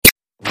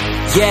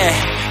Yeah,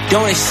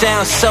 don't it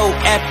sound so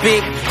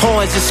epic?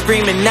 Horns are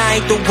screaming, I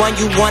ain't the one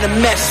you wanna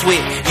mess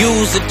with.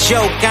 Use a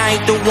joke, I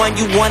ain't the one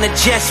you wanna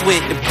jest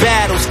with. The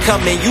battle's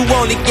coming, you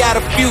only got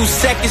a few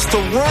seconds to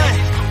run.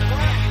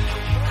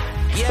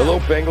 Yeah. Hello,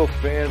 Bengals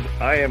fans.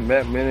 I am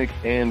Matt Minnick,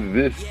 and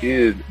this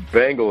is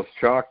Bengals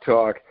Chalk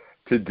Talk.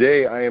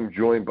 Today, I am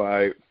joined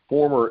by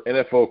former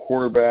NFL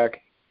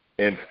quarterback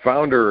and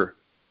founder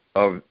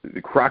of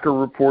the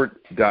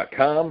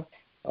CrockerReport.com.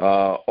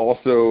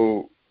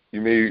 Also, you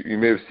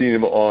may have seen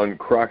him on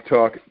Croc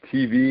Talk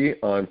TV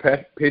on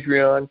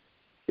Patreon.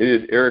 It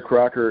is Eric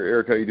Crocker.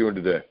 Eric, how you doing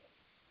today?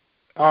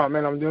 Oh,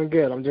 man, I'm doing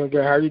good. How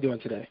are you doing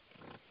today?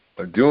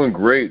 I'm doing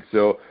great.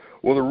 So,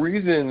 well, the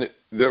reason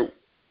that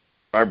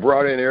I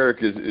brought in Eric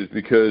is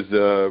because,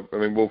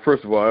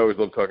 first of all, I always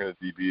love talking to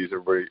DBs.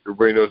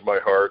 Everybody knows my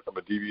heart. I'm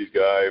a DBs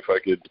guy. If I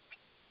could,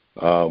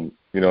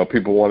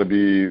 people want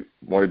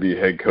to be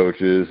head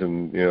coaches,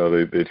 and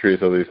they chase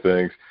all these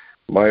things.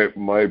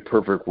 My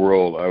perfect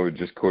world, I would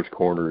just coach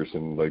corners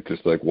and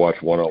just watch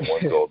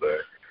one-on-ones all day.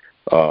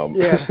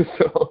 Yeah.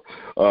 So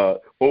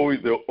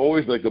they're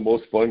always like the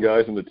most fun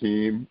guys on the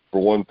team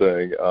for one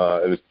thing.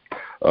 So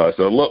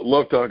I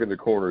love talking to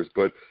corners,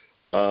 but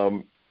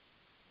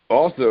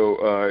also,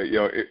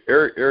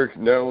 Eric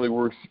not only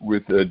works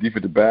with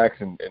defensive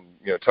backs and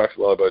talks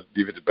a lot about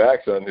defensive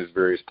backs on his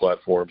various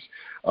platforms,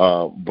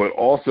 but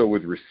also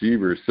with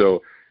receivers.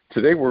 So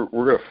today we're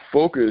going to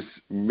focus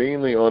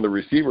mainly on the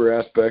receiver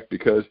aspect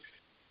because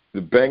the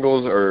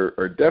Bengals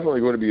are definitely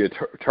going to be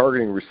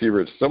targeting receiver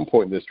at some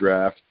point in this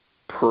draft,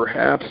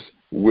 perhaps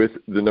with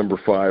the number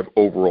 5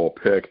 overall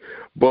pick.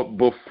 But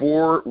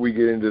before we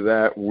get into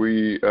that,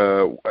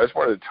 I just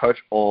wanted to touch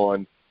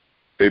on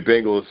a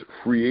Bengals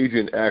free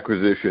agent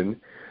acquisition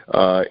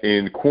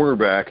in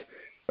cornerback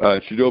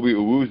Chidobe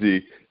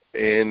Awuzie,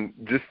 and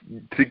just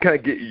to kind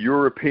of get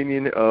your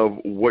opinion of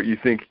what you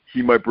think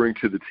he might bring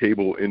to the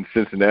table in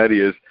Cincinnati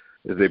as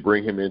they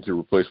bring him in to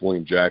replace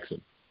William Jackson.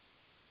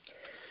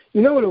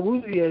 You know what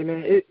Awuzie,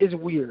 man, it's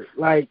weird.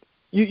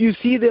 You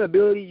see the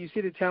ability, you see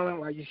the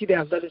talent, you see the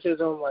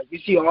athleticism, you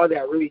see all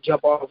that really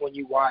jump off when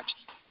you watch,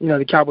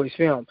 the Cowboys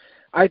film.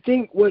 I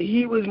think what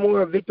he was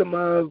more a victim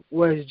of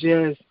was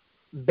just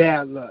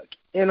bad luck.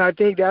 And I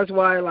think that's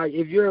why,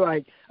 if you're,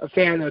 a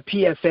fan of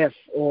PFF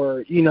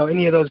or,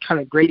 any of those kind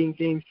of grading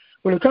things,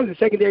 when it comes to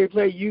secondary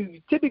play, you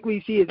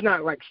typically see it's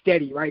not,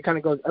 steady, right? It kind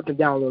of goes up and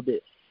down a little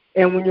bit.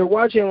 And when you're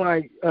watching,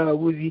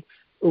 Awuzie,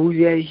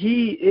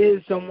 he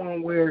is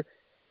someone where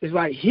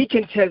it's he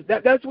can test.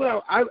 That's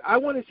what I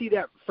want to see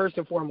that first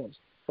and foremost.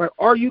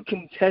 Are you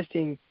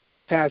contesting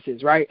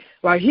passes, right?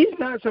 He's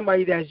not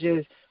somebody that's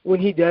just, when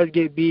he does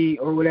get beat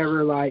or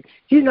whatever,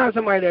 he's not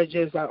somebody that's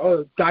just guys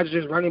are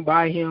just running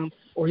by him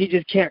or he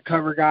just can't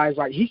cover guys.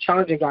 He's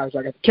challenging guys.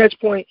 At the catch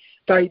point,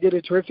 thought he did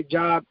a terrific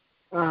job,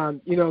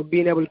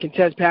 being able to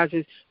contest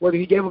passes, whether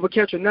he gave up a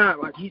catch or not.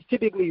 He's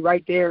typically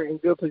right there in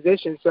good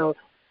position. So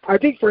I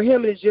think for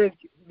him it's just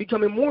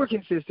becoming more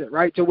consistent,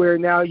 right, to where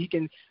now he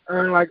can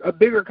earn, a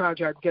bigger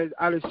contract because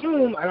I'd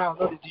assume, I don't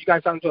know, did you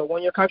guys sign him to a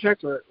one-year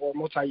contract or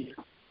multi-year?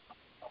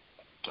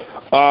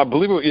 I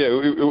believe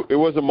it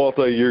was a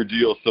multi-year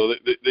deal, so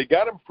they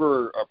got him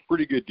for a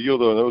pretty good deal,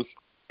 though. And that was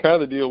kind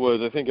of the deal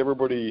was I think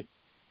everybody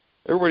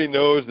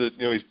knows that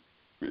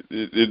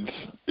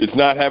it's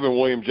not having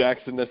William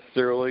Jackson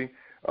necessarily,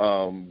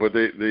 but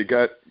they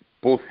got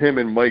both him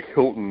and Mike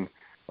Hilton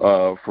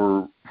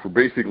for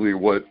basically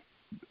what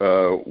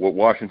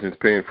Washington's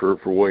paying for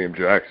William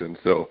Jackson.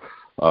 So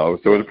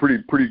it's a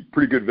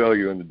pretty good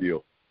value in the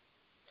deal.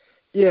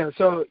 Yeah,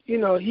 so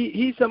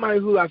he's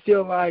somebody who I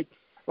feel like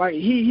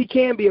he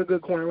can be a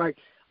good corner.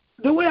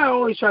 The way I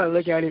always try to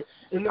look at it,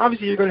 and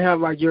obviously you're going to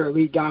have your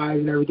elite guys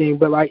and everything,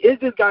 but is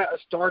this guy a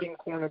starting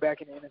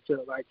cornerback in the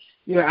NFL?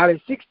 Out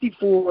of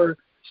 64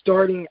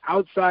 starting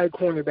outside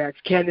cornerbacks,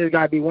 can this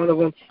guy be one of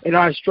them? And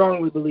I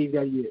strongly believe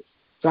that he is.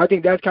 So I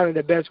think that's kind of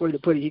the best way to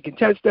put it. He can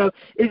test stuff.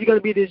 Is he going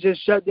to be this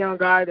just shutdown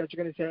guy that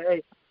you're going to say,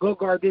 hey, go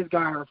guard this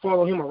guy or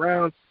follow him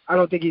around? I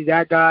don't think he's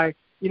that guy.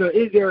 Is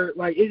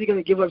he going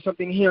to give up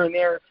something here and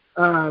there?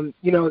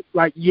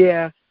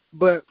 Yeah.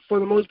 But for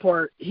the most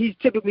part, he's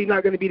typically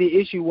not going to be the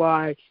issue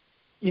why,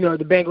 the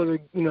Bengals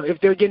are,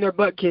 if they're getting their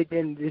butt kicked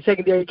and the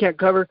secondary can't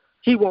cover,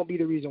 he won't be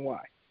the reason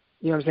why.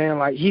 You know what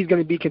I'm saying? He's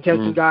going to be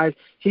contesting guys.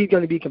 He's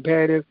going to be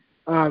competitive.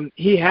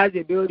 He has the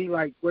ability,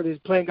 whether it's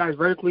playing guys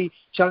vertically,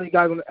 challenging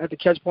guys at the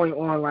catch point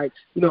on,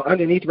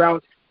 underneath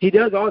routes. He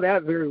does all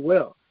that very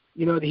well.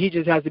 He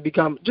just has to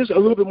become just a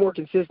little bit more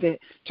consistent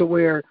to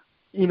where,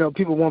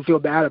 people won't feel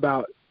bad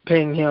about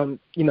paying him,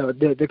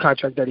 the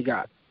contract that he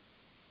got.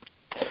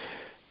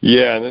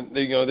 Yeah, and then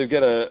they've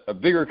got a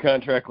bigger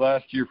contract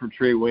last year from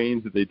Trey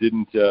Waynes that they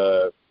didn't.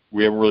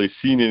 We haven't really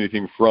seen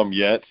anything from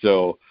yet.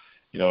 So,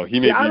 he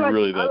may be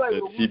really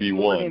that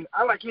CB1.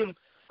 I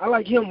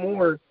like him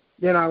more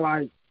than I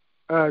like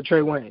Trey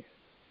Waynes.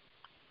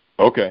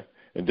 Okay,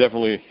 and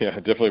definitely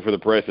for the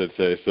price, I'd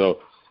say.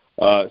 So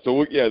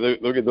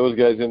they'll get those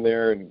guys in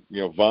there, and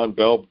Von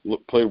Bell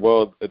played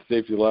well at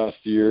safety last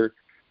year.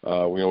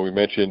 We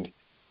mentioned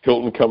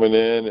Hilton coming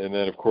in, and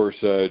then of course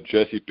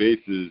Jesse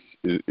Bates is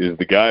is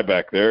the guy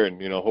back there,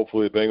 and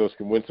hopefully the Bengals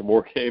can win some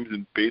more games,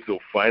 and Bates will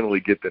finally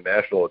get the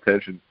national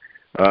attention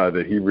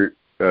that he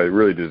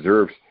really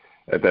deserves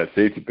at that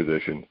safety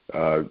position.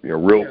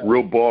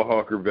 Real ball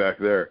hawker back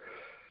there.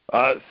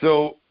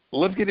 So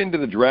let's get into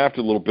the draft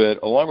a little bit.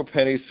 Along with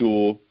Penei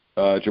Sewell,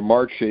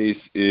 Ja'Marr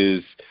Chase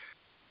is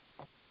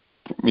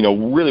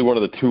really one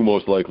of the two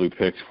most likely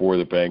picks for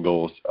the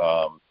Bengals.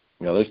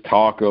 There's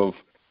talk of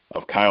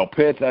Kyle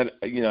Pitts.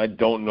 I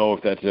don't know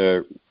if that's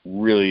a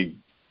really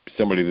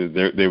somebody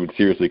that they would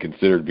seriously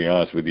consider, to be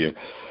honest with you.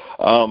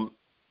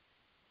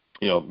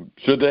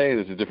 Should they?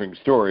 That's a different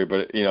story,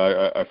 but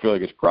I feel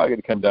like it's probably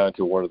going to come down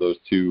to one of those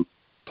two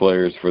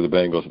players for the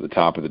Bengals at the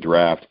top of the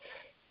draft.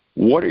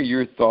 What are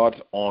your thoughts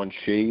on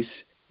Chase?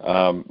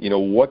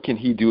 What can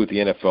he do at the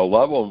NFL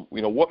level?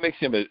 What makes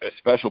him a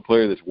special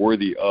player that's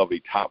worthy of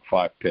a top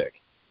 5 pick?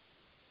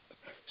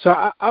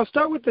 So I'll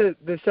start with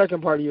the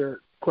second part of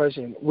your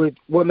question, with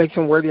what makes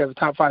him worthy of a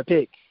top 5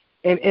 pick.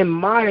 And in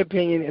my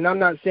opinion, and I'm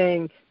not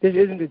saying this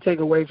isn't to take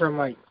away from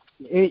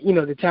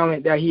the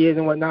talent that he is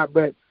and whatnot,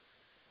 but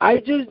I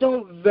just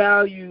don't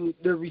value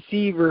the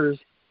receivers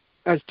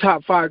as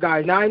top 5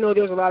 guys. Now I know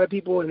there's a lot of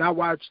people, and I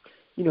watched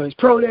his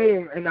pro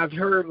day, and I've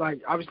heard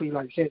obviously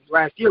since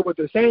last year what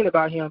they're saying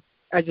about him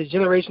as a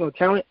generational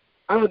talent.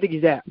 I don't think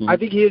he's that. I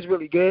think he is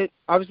really good.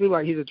 Obviously,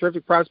 he's a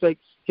terrific prospect.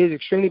 He's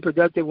extremely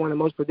productive, one of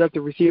the most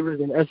productive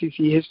receivers in SEC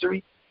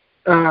history.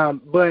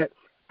 But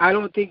I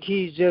don't think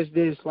he's just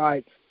this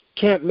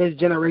can't miss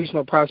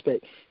generational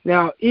prospect.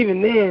 Now, even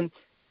then,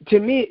 to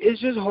me, it's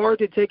just hard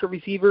to take a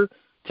receiver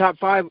top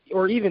 5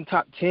 or even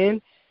top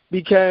 10,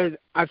 because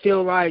I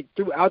feel like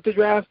throughout the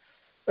draft,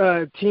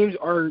 teams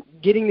are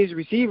getting these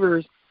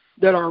receivers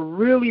that are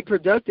really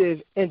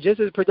productive and just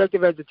as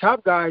productive as the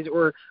top guys.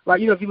 Or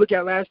if you look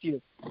at last year,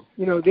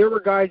 there were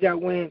guys that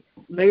went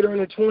later in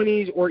the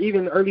 20s or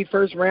even early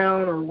first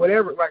round or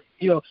whatever.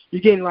 You're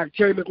getting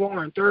Terry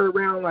McLaurin, 3rd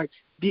round,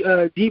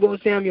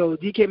 Deebo Samuel,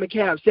 DK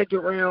Metcalf,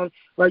 2nd round.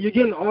 You're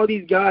getting all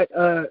these guys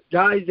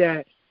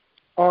that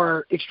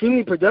are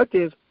extremely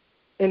productive,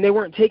 and they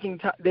weren't taking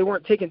top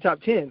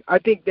 10. I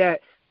think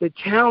that the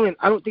talent,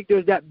 I don't think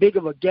there's that big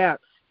of a gap.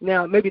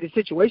 Now, maybe the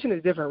situation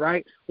is different,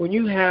 right? When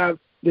you have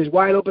this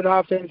wide-open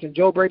offense and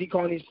Joe Brady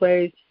calling these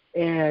plays,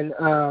 and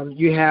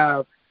you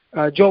have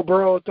Joe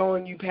Burrow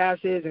throwing you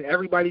passes, and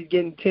everybody's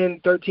getting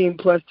 10,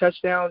 13-plus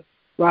touchdowns,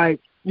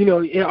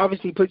 it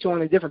obviously puts you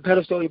on a different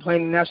pedestal. You're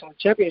playing the national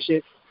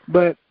championship.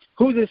 But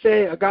who's to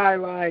say a guy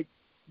like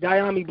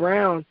Dyami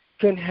Brown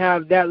couldn't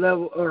have that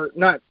level, or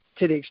not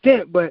to the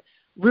extent, but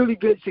really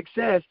good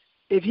success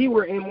if he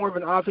were in more of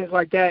an offense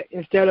like that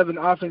instead of an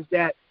offense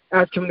that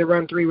asked him to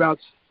run 3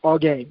 routes all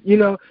game,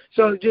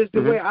 So just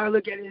the way I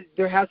look at it is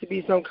there has to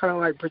be some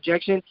kind of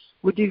projection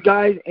with these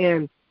guys,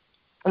 and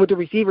with the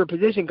receiver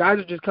position, guys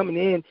are just coming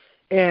in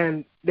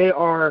and they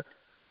are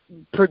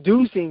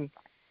producing,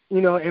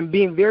 and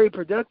being very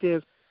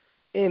productive,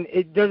 and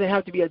it doesn't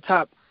have to be a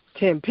top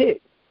 10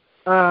 pick.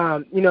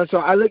 So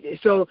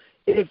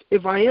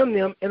if I am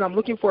them and I'm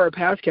looking for a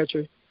pass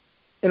catcher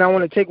and I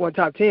want to take one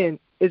top 10,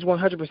 it's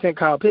 100%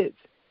 Kyle Pitts.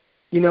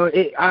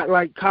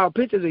 Kyle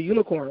Pitts is a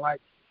unicorn.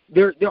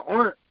 There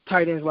aren't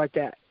tight ends like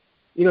that.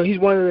 He's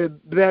one of the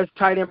best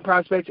tight end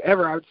prospects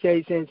ever, I would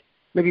say, since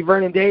maybe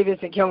Vernon Davis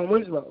and Kellen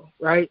Winslow,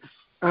 right?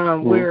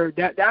 Where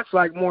that's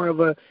more of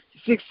a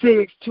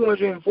 6'6",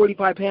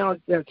 245 pounds,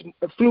 that's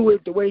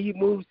fluid, the way he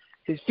moves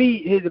his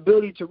feet, his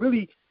ability to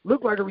really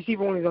look like a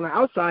receiver when he's on the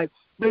outside.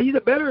 But he's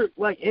a better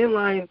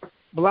inline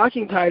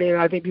blocking tight end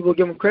I think people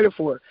give him credit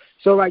for.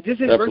 So just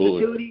his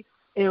versatility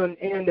and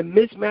the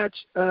mismatch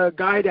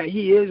guy that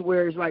he is,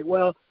 where it's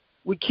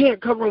we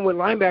can't cover him with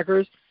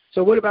linebackers.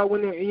 So what about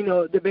when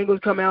the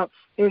Bengals come out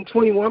in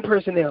 21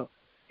 personnel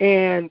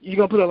and you're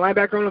going to put a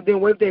linebacker on him?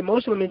 Then what if they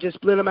motion him and just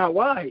split him out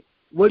wide?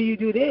 What do you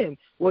do then?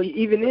 Well,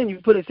 even then, you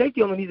put a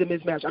safety on him, he's a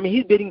mismatch. I mean,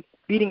 he's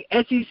beating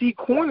SEC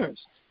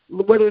corners,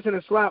 whether it's in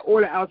the slot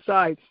or the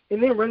outside,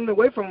 and then running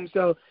away from him.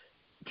 So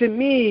to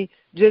me,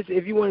 just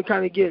if you want to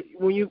kind of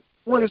when you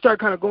want to start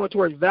kind of going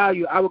towards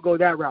value, I would go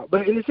that route.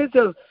 But in the sense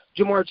of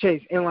Ja'Marr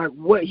Chase and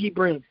what he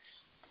brings,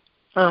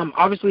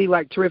 obviously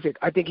terrific.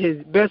 I think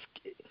his best.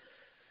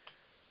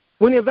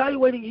 When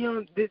evaluating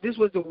him, this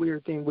was the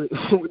weird thing with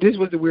him,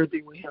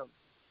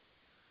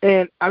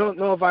 and I don't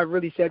know if I've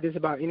really said this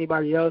about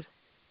anybody else.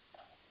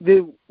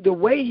 The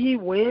way he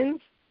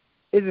wins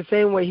is the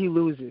same way he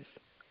loses,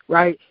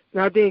 right?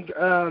 And I think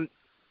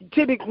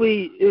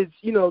typically it's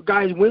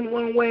guys win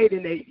one way,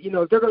 then they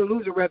if they're going to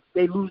lose a rep,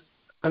 they lose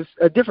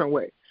a different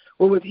way.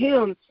 Well, with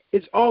him,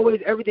 it's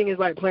always everything is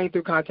playing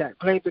through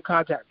contact. So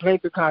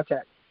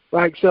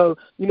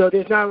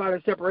there's not a lot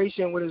of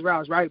separation with his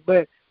routes, right?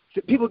 But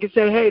people can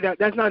say, hey,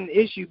 that's not an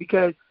issue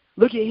because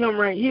look at him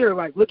right here.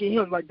 Look at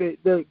him.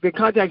 The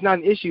contact's not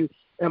an issue.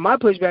 And my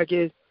pushback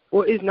is,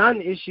 well, it's not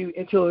an issue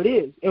until it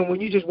is. And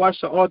when you just watch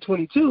the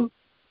All-22,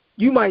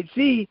 you might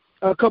see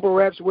a couple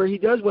reps where he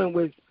does win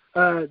with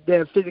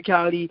the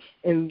physicality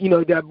and,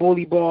 that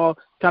bully ball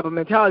type of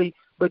mentality.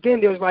 But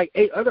then there's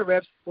 8 other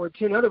reps or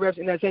 10 other reps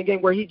in that same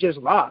game where he just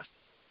lost.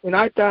 And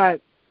I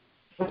thought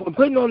when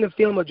putting on the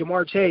film of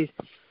Ja'Marr Chase,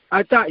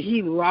 I thought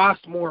he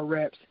lost more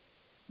reps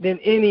than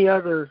any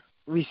other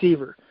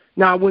receiver.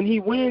 Now, when he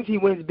wins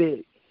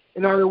big.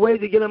 And are there ways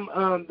to get him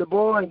the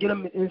ball and get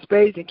him in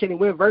space, and can he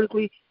win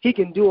vertically? He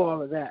can do all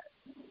of that.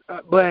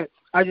 But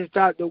I just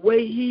thought the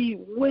way he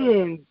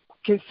wins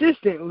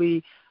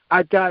consistently,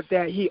 I thought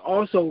that he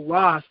also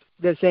lost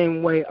the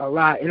same way a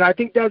lot. And I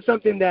think that's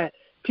something that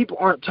people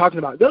aren't talking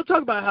about. They'll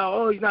talk about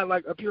how, he's not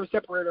like a pure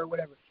separator or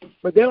whatever.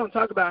 But they don't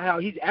talk about how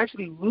he's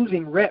actually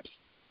losing reps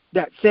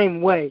that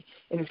same way.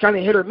 And it's kind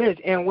of hit or miss.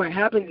 And what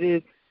happens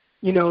is,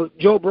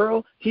 Joe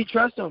Burrow, he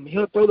trusts him.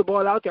 He'll throw the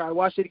ball out there. I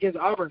watched it against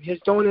Auburn. He's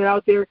throwing it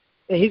out there,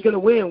 and he's going to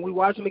win. We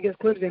watched him against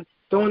Clemson,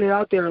 throwing it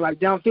out there like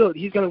downfield.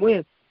 He's going to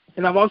win.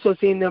 And I've also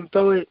seen them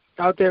throw it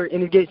out there,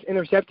 and it gets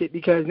intercepted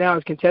because now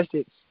it's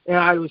contested. And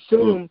I would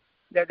assume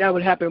that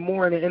would happen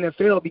more in the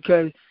NFL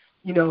because,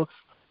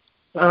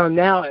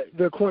 now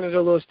the corners are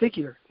a little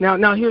stickier.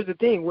 Now here's the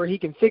thing where he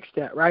can fix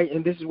that, right?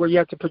 And this is where you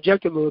have to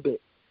project a little bit.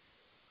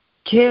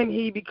 Can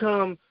he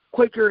become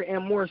quicker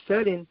and more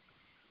sudden,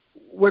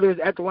 whether it's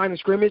at the line of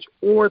scrimmage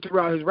or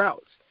throughout his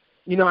routes?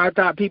 I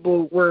thought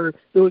people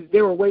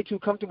they were way too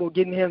comfortable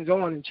getting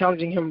hands-on and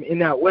challenging him in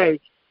that way,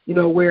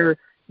 where,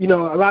 a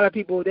lot of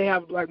people, they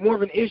have like more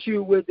of an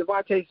issue with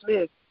Devontae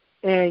Smith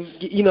and,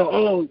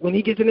 when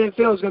he gets in the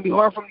NFL, it's going to be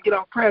hard for him to get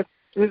off press.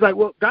 And it's like,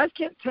 well, guys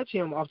can't touch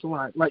him off the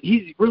line. Like,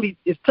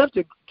 it's tough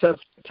to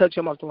touch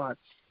him off the line.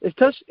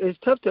 It's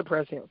tough to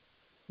press him.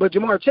 But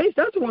Ja'Marr Chase,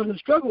 that's the one who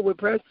struggled with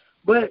press.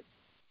 But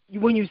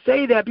when you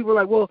say that, people are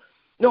like, well,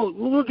 no,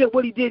 look at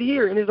what he did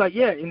here. And it's like,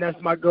 yeah, and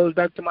goes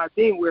back to my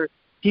thing where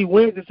he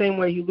wins the same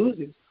way he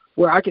loses,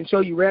 where I can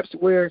show you reps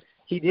where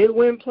he did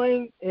win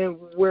playing and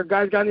where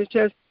guys got in his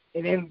chest,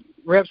 and then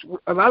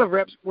a lot of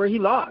reps where he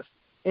lost,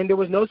 and there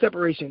was no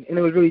separation, and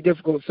it was really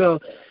difficult. So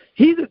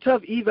he's a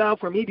tough eval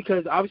for me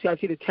because obviously I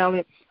see the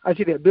talent, I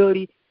see the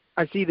ability,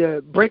 I see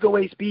the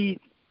breakaway speed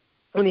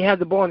when he has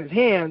the ball in his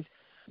hands,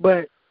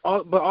 but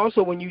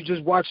also when you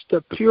just watch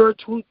the pure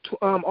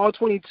all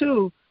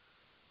 22,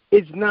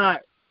 it's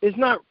not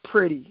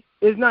pretty.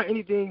 It's not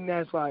anything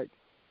that's like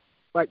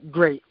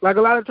great. Like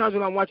a lot of times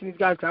when I'm watching these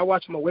guys, because I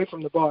watch them away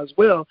from the ball as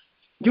well,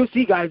 you'll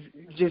see guys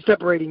just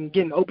separating and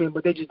getting open,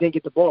 but they just didn't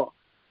get the ball.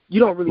 You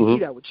don't really see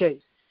that with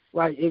Chase.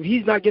 Like if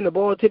he's not getting the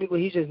ball,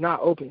 typically he's just not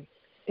open,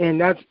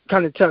 and that's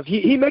kind of tough.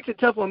 He makes it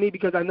tough on me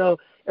because I know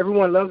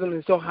everyone loves him and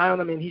is so high on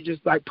him, and he's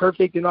just like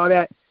perfect and all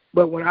that.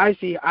 But when I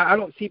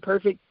don't see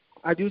perfect.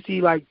 I do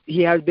see like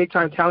he has big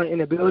time talent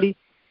and ability,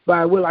 but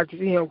I would like to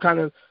see him kind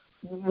of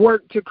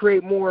work to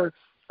create more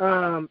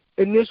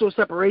initial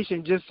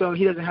separation just so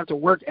he doesn't have to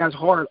work as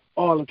hard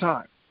all the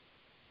time.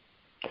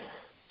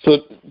 So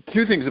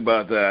two things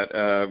about that,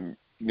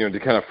 to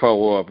kind of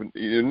follow up.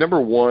 Number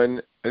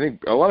one, I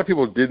think a lot of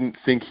people didn't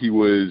think he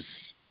was,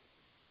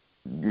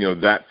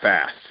 that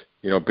fast,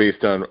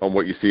 based on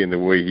what you see in the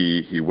way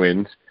he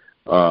wins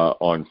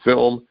on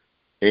film.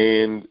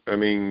 And, I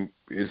mean,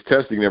 his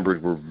testing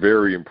numbers were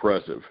very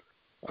impressive.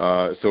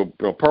 So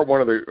part one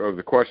of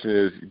the question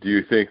is, do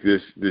you think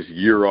this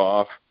year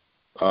off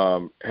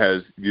do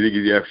you think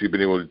he's actually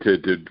been able to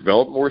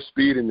develop more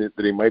speed and that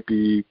he might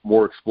be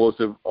more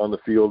explosive on the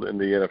field in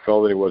the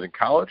NFL than he was in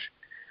college?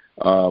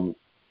 Or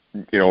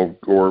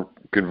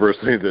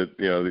conversely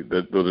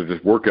that those are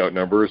just workout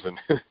numbers and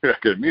they're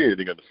not going to mean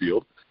anything on the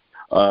field.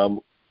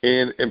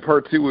 And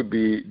part two would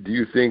be, do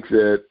you think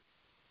that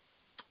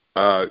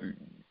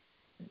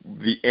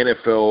the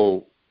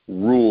NFL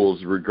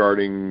rules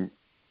regarding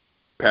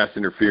pass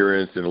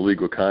interference and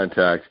illegal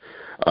contact,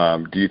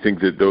 do you think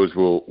that those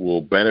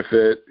will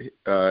benefit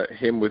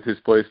him with his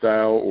play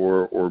style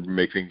or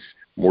make things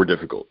more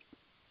difficult?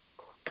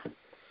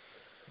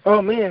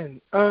 Oh,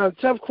 man,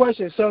 tough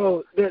question.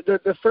 So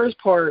the first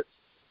part,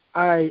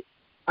 I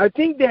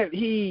think that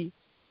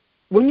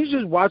when you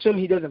just watch him,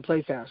 he doesn't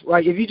play fast.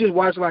 Like if you just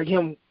watch like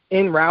him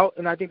en route,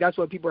 and I think that's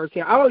what people are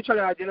seeing. I always try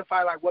to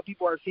identify like what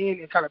people are seeing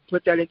and kind of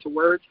put that into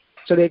words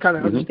so they kind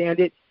of understand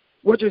it.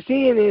 What you're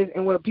seeing is,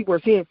 and what people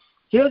are seeing,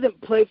 he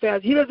doesn't play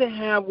fast. He doesn't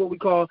have what we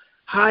call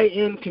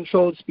high-end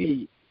controlled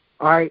speed,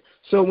 all right?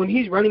 So when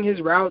he's running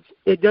his routes,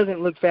 it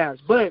doesn't look fast.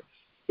 But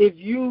if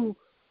you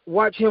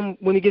watch him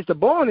when he gets the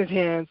ball in his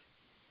hands,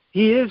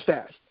 he is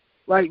fast.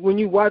 Like when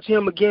you watch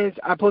him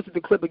I posted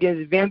the clip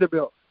against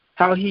Vanderbilt,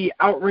 how he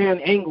outran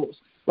angles.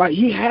 Like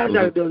he has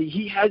that ability.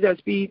 He has that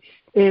speed,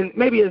 and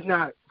maybe it's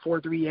not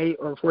 4.38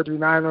 or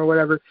 4.39 or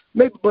whatever,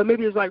 but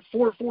maybe it's like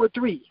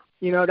 4.43.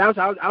 That's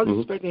how I was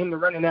expecting him to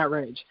run in that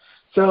range.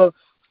 So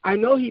I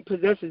know he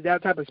possesses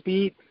that type of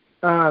speed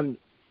and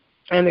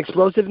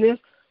explosiveness,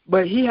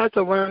 but he has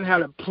to learn how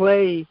to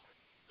play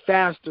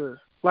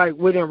faster, like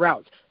within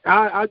routes.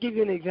 I'll give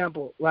you an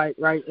example, right?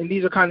 And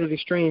these are kind of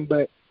extreme,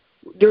 but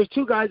there's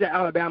two guys at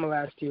Alabama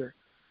last year,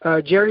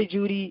 Jerry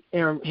Jeudy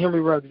and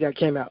Henry Ruggs that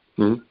came out.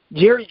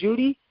 Jerry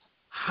Jeudy,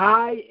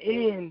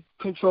 high-end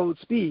controlled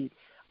speed.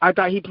 I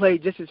thought he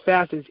played just as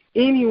fast as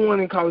anyone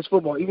in college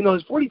football, even though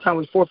his 40 time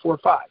was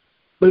 4.45.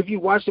 But if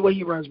you watch the way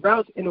he runs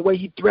routes and the way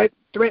he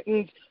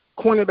threatens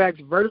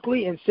cornerbacks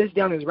vertically and sits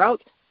down his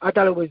routes, I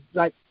thought it was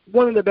like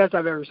one of the best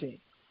I've ever seen.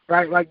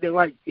 right?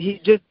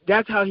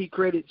 That's how he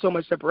created so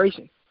much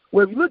separation.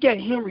 Where if you look at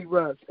Henry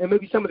Ruggs and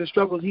maybe some of the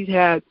struggles he's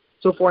had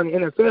so far in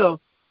the NFL,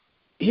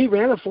 he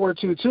ran a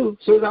 4.22, so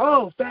it's like,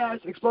 oh,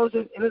 fast,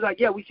 explosive, and it's like,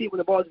 yeah, we see it when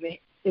the ball's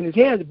in his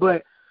hands,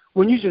 but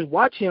when you just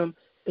watch him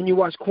and you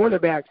watch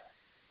cornerbacks,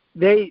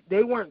 they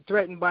weren't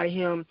threatened by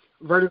him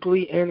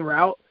vertically en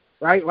route,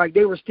 right? Like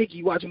they were sticky.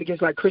 You watch him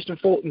against like Christian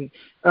Fulton,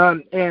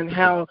 and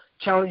how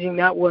challenging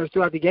that was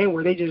throughout the game,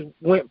 where they just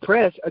went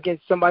press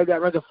against somebody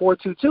that runs a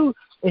 4.22,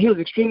 and he was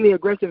extremely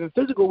aggressive and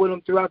physical with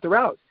them throughout the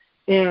routes.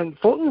 And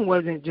Fulton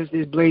wasn't just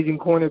this blazing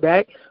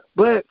cornerback,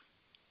 but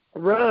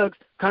Ruggs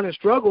kind of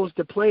struggles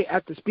to play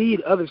at the speed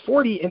of his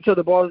 40 until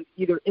the ball is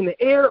either in the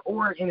air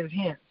or in his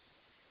hands.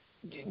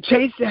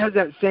 Chase has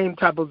that same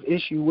type of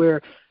issue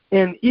where,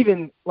 and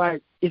even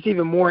like it's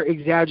even more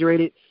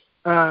exaggerated.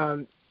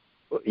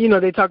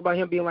 They talk about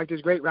him being like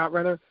this great route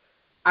runner.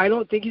 I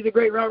don't think he's a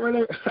great route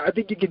runner. I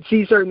think you can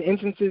see certain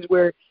instances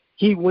where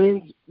he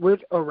wins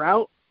with a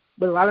route,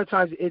 but a lot of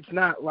times it's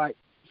not like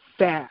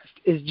fast.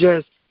 It's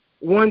just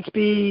one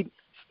speed,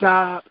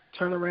 stop,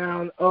 turn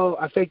around, oh,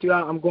 I faked you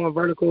out, I'm going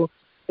vertical,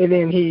 and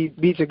then he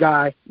beats a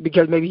guy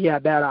because maybe he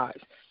had bad eyes.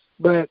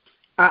 But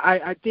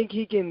I think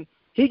he can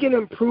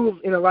improve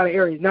in a lot of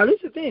areas. Now, this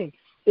is the thing.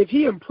 If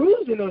he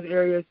improves in those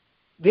areas,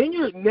 then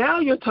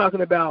you're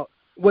talking about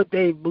what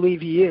they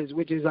believe he is,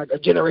 which is like a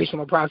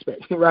generational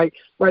prospect, right?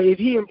 Right. If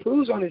he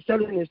improves on his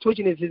settling, his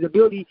twitchiness, his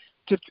ability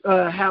to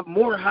have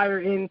more higher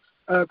end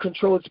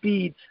controlled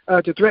speed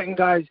to threaten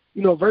guys,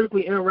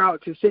 vertically in a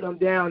route, to sit them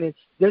down, and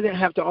doesn't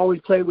have to always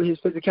play with his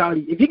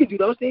physicality. If he can do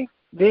those things,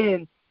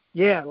 then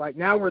yeah, like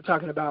now we're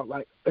talking about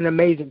like an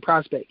amazing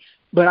prospect.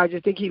 But I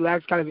just think he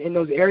lacks kind of in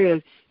those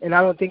areas, and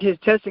I don't think his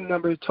testing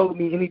numbers told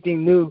me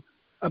anything new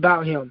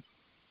about him.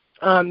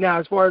 Now,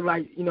 as far as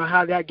like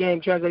how that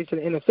game translates to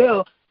the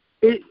NFL,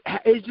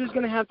 it's just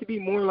going to have to be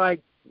more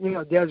like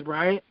Dez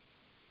Bryant.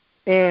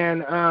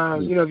 And,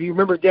 if you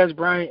remember Dez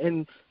Bryant,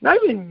 and not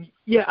even,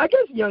 I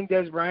guess young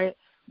Dez Bryant,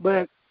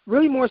 but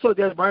really more so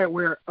Dez Bryant,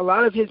 where a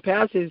lot of his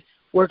passes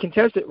were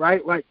contested,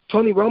 right? Like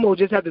Tony Romo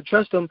just had to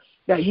trust him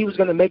that he was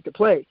going to make the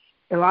play.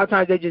 And a lot of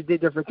times they just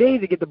did different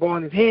things to get the ball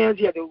in his hands.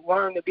 He had to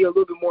learn to be a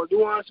little bit more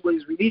nuanced with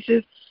his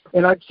releases.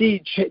 And I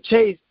see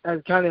Chase as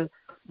kind of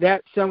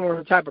that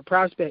similar type of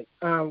prospect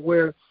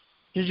where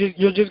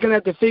you're just going to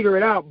have to figure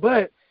it out.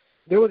 But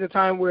there was a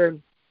time where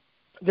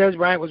Dez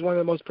Bryant was one of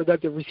the most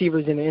productive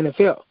receivers in the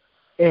NFL,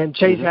 and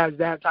Chase has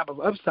that type of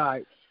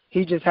upside.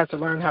 He just has to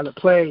learn how to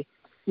play,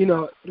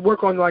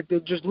 work on like the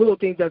just little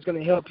things that's going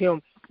to help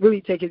him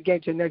really take his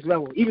game to the next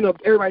level. Even though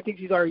everybody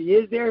thinks he's already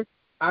is there,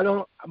 I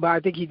don't, but I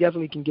think he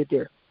definitely can get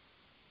there.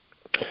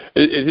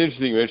 It's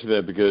interesting you mention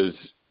that because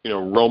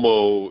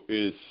Romo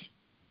is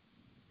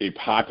a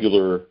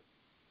popular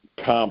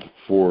comp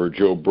for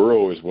Joe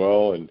Burrow as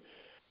well, and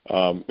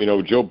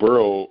Joe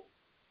Burrow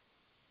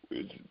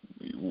is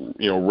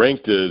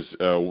ranked as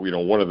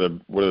one of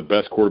the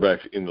best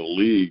quarterbacks in the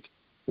league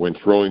when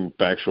throwing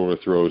back shoulder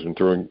throws and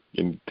throwing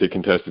into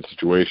contested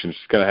situations.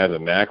 Just kind of has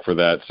a knack for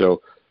that.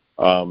 So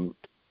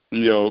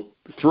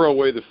throw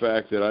away the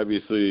fact that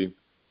obviously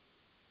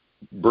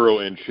Burrow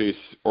and Chase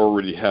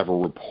already have a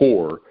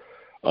rapport,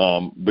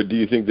 but do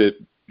you think that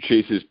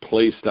Chase's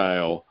play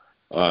style,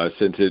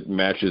 since it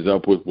matches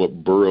up with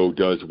what Burrow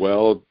does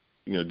well,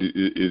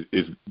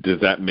 does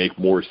that make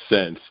more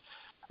sense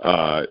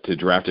to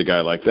draft a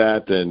guy like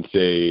that than,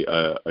 say,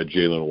 a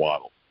Jalen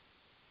Waddle?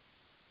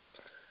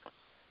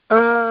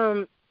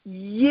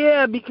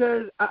 Yeah,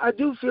 because I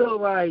do feel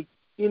like,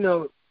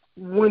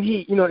 when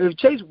he, if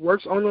Chase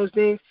works on those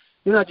things,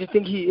 then I just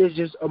think he is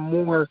just a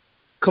more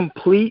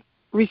complete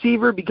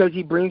receiver because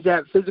he brings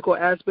that physical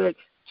aspect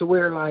to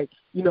where, like,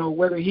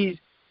 whether he's,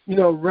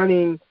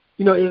 running,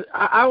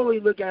 I only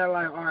look at it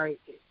like, all right,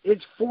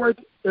 it's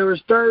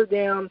third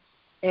down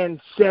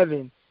and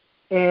 7.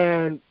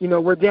 And,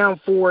 we're down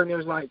 4 and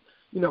there's like,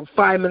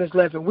 5 minutes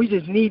left and we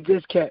just need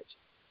this catch.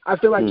 I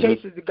feel like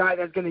Chase is the guy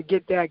that's going to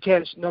get that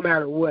catch no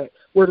matter what,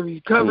 whether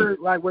he's covered,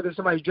 like whether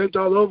somebody's draped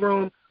all over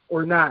him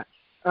or not.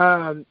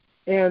 And,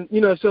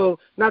 so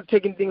not to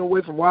take anything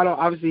away from Waddle,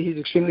 obviously he's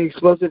extremely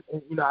explosive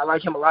and, I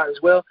like him a lot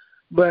as well.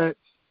 But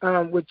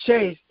with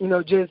Chase,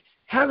 just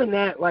having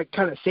that like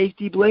kind of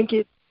safety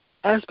blanket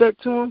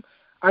aspect to him,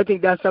 I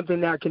think that's something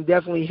that can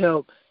definitely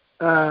help,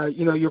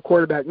 your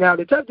quarterback. Now,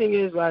 the tough thing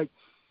is, like,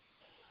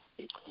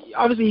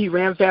 obviously he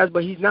ran fast,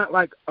 but he's not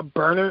like a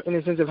burner in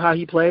the sense of how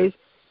he plays.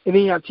 And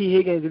then you have T.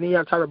 Higgins, and then you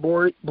have Tyler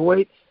Boyd,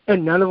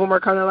 and none of them are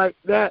kind of like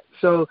that.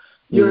 So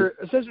you're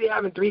essentially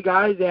having 3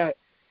 guys that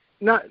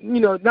not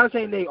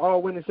saying they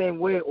all win the same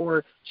way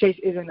or Chase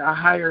isn't a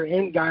higher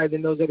end guy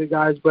than those other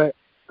guys, but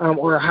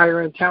or a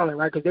higher end talent,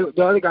 right? Because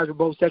the other guys were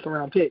both second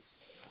round picks.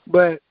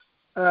 But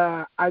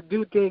I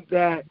do think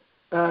that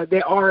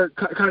they are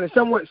kind of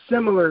somewhat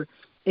similar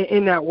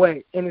in that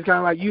way. And it's kind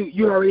of like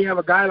you already have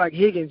a guy like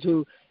Higgins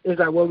who is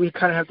like, well, we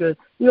kind of have to,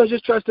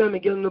 just trust him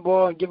and give him the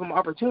ball and give him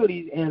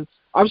opportunities. And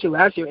obviously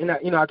last year, and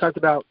I talked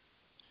about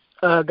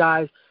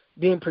guys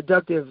being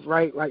productive,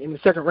 right, like in the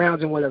second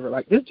rounds and whatever.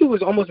 Like this dude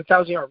was almost a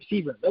 1,000-yard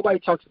receiver. Nobody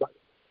talks about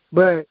it.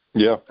 But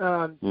yeah,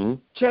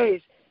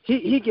 Chase,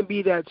 he can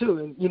be that too,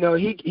 and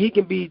he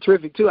can be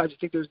terrific too. I just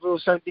think there's little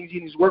certain things he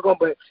needs to work on,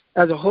 but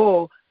as a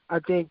whole, I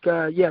think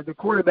the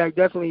quarterback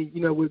definitely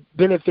would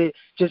benefit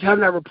just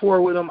having that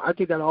rapport with him. I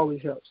think that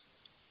always helps.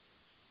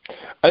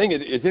 I think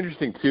it's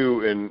interesting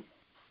too, and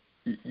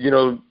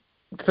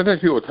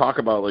sometimes people talk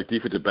about like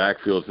defensive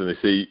backfields, and they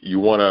say you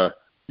want a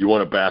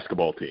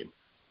basketball team,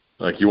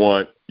 like you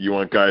want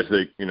guys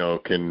that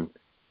can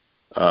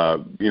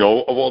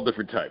of all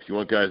different types. You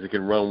want guys that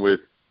can run with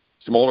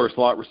smaller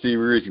slot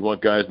receivers. You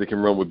want guys that can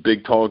run with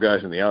big, tall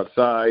guys on the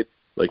outside.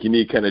 Like you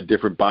need kind of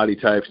different body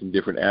types and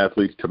different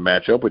athletes to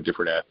match up with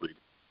different athletes.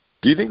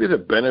 Do you think there's a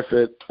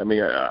benefit? I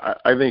mean,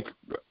 I think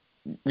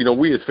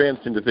we as fans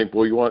tend to think,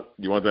 well, you want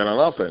that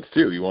on offense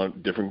too. You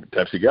want different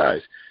types of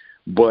guys,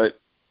 but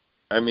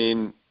I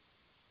mean,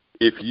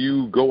 if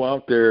you go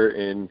out there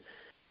and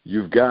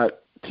you've got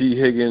T.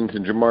 Higgins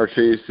and Jamar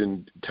Chase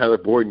and Tyler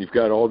Boyd, and you've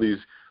got all these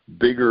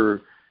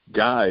bigger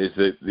guys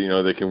that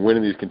that can win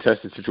in these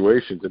contested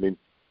situations. I mean,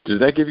 does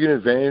that give you an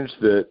advantage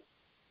that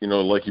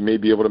like you may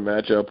be able to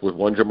match up with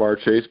one Jamar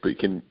Chase, but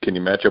can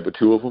you match up with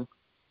two of them?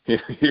 You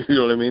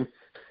know what I mean?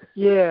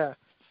 Yeah,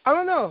 I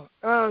don't know.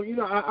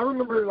 I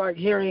remember like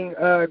hearing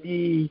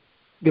the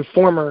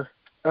former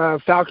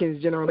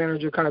Falcons general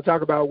manager kind of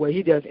talk about what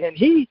he does, and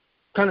he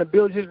kind of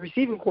builds his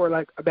receiving core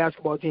like a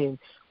basketball team,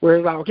 where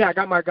he's like, okay, I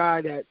got my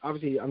guy that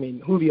obviously, I mean,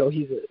 Julio,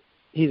 he's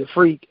a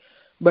freak.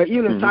 But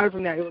even aside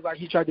from that, it was like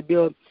he tried to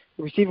build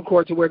the receiving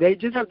core to where they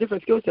just have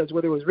different skill sets,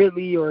 whether it was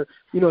Ridley or,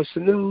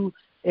 Sanu,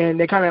 and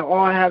they kind of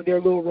all have their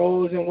little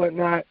roles and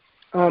whatnot.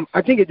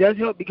 I think it does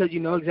help because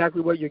you know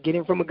exactly what you're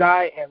getting from a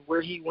guy and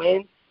where he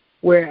wins.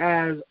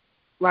 Whereas,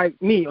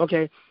 like me,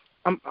 okay,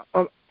 I'm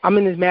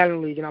in this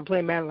Madden league and I'm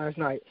playing Madden last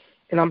night,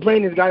 and I'm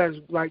playing this guy that's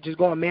like just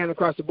going man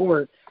across the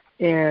board,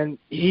 and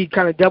he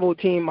kind of double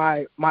teamed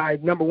my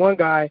number one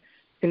guy,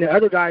 and the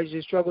other guys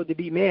just struggled to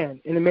beat man,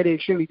 and it made it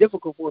extremely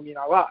difficult for me, and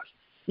I lost.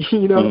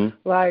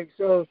 Like,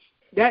 so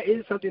that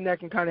is something that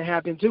can kind of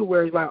happen too,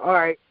 where it's like, all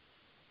right,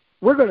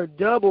 we're gonna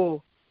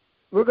double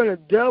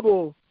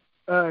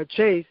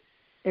Chase,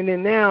 and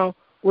then now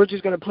we're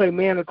just gonna play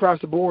man across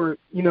the board,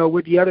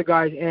 with the other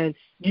guys, and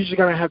you're just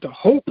gonna have to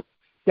hope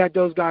that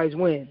those guys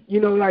win.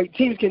 Like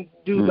teams can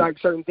do like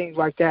certain things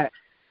like that.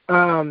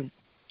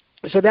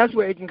 So that's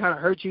where it can kind of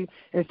hurt you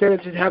instead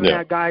of just having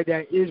that guy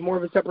that is more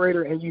of a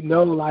separator, and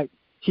like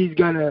he's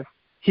gonna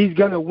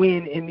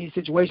win in these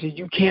situations.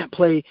 You can't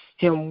play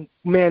him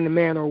man to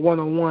man or one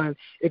on one.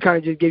 It kind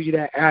of just gives you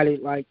that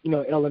added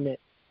element.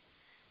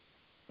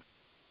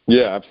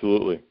 Yeah,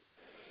 absolutely.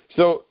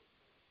 So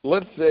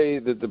let's say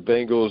that the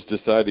Bengals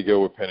decide to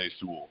go with Penei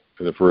Sewell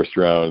in the first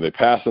round. They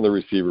pass on the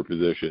receiver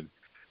position.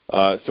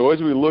 So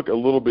as we look a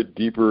little bit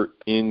deeper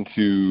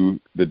into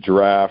the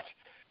draft,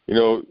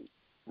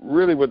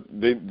 really what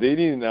they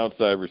need an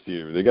outside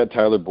receiver. They got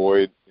Tyler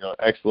Boyd,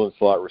 excellent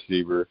slot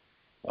receiver.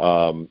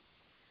 They'll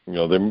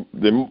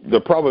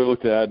probably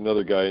look to add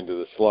another guy into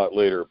the slot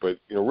later, but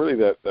really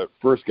that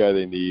first guy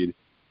they need,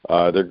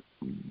 they're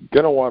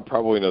going to want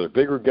probably another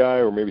bigger guy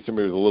or maybe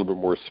somebody with a little bit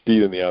more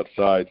speed on the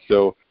outside.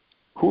 So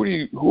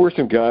who are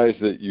some guys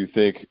that you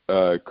think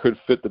could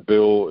fit the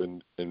bill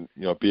and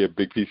be a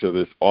big piece of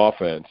this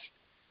offense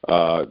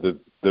that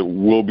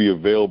will be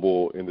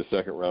available in the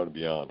second round and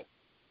beyond?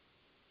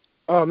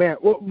 Oh, man.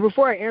 Well,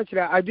 before I answer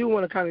that, I do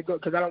want to kind of go,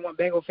 because I don't want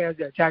Bengal fans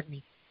to attack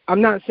me.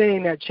 I'm not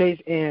saying that Chase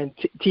and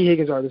T.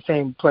 Higgins are the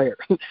same player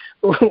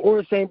or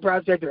the same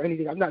prospect or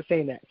anything. I'm not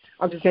saying that.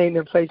 I'm just saying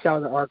their play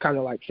styles are kind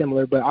of like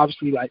similar, but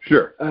obviously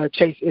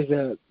Chase is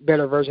a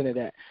better version of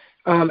that.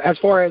 As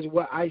far as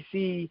what I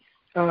see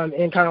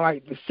in kind of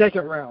like the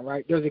second round,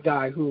 right, there's a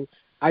guy who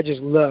I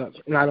just love,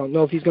 and I don't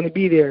know if he's going to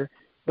be there,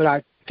 but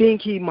I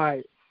think he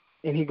might,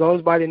 and he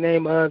goes by the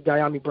name of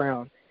Dyami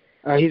Brown.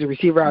 He's a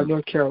receiver out of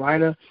North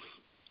Carolina.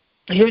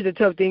 Here's the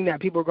tough thing that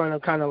people are going to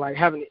kind of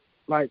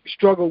like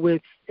struggle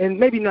with, and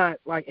maybe not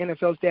like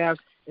NFL staffs,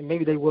 and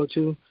maybe they will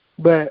too,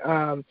 but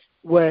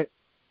what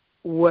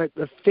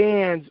the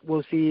fans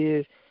will see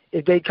is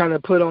if they kind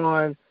of put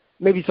on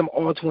maybe some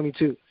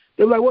all-22.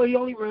 They're like, well, he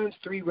only runs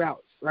 3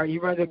 routes, right? He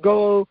runs a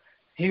go,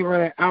 he'll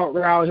run an out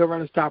route, he'll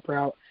run a stop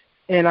route.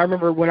 And I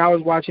remember when I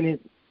was watching it,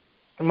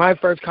 my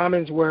first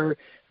comments were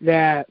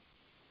that,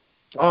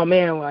 oh,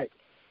 man, like,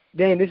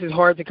 dang, this is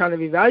hard to kind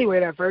of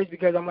evaluate at first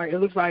because I'm like, it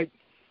looks like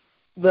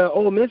the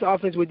Ole Miss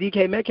offense with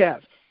DK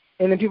Metcalf.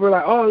 And then people are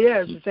like, oh,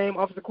 yeah, it's the same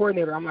offensive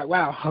coordinator. I'm like,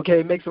 wow,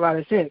 okay, it makes a lot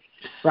of sense,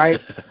 right?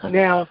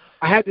 Now,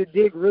 I had to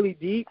dig really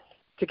deep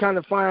to kind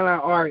of find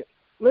out, all right,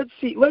 let's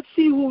see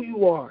who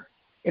you are.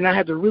 And I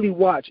had to really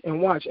watch.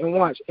 And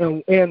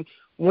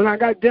when I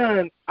got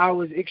done, I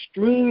was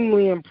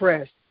extremely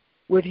impressed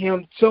with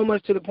him, so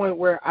much to the point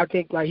where I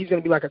think like he's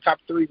going to be like a top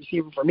 3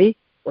 receiver for me,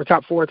 or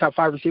top 4, top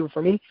 5 receiver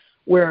for me,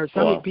 where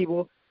some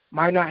people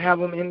might not have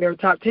him in their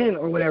top 10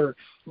 or whatever.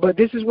 But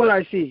this is what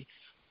I see.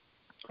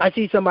 I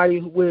see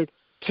somebody with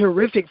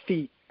terrific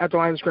feet at the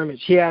line of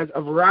scrimmage. He has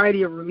a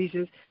variety of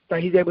releases that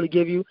he's able to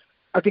give you.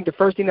 I think the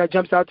first thing that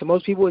jumps out to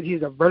most people is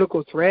he's a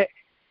vertical threat.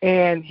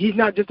 And he's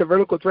not just a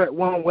vertical threat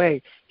one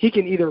way. He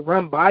can either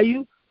run by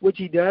you, which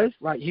he does.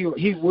 Like he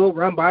will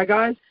run by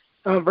guys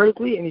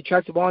vertically, and he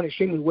tracks the ball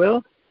extremely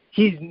well.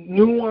 He's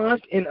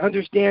nuanced in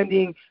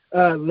understanding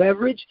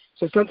leverage.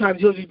 So sometimes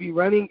he'll just be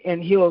running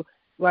and he'll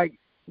like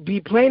be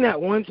playing at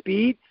one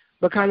speed,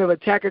 but kind of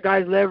attack a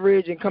guy's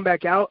leverage and come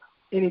back out.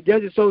 And he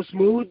does it so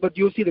smooth, but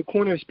you'll see the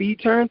corner speed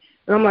turn.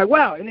 And I'm like,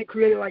 wow. And it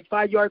created like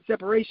 5-yard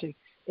separation.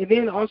 And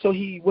then also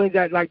he wins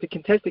at like the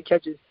contested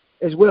catches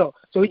as well.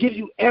 So he gives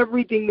you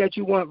everything that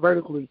you want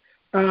vertically.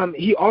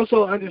 He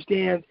also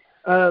understands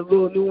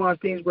little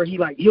nuanced things where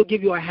he'll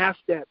give you a half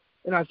step.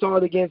 And I saw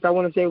it against, I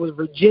want to say it was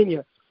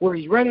Virginia, where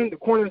he's running, the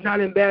corner's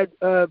not in bad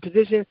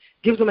position,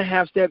 gives him a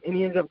half step, and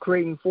he ends up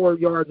creating 4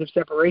 yards of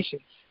separation.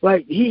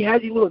 Like, he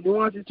has these little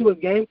nuances to his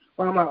game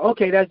where I'm like,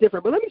 okay, that's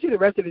different. But let me see the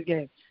rest of his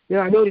game. Then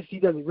I noticed he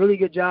does a really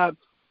good job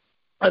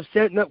of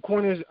setting up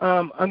corners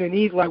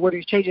underneath, like whether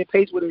he's changing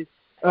pace with his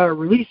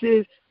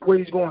releases, where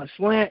he's going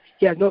slant.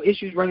 He has no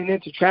issues running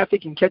into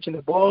traffic and catching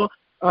the ball.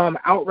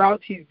 Out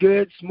routes, he's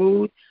good,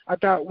 smooth. I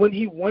thought when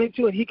he wanted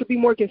to, and he could be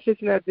more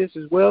consistent at this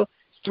as well,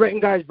 threaten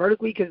guys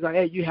vertically because, like,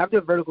 hey, you have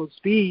the vertical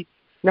speed.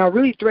 Now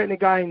really threaten a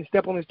guy and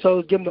step on his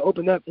toes, give him to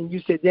open up, and you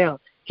sit down.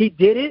 He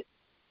did it,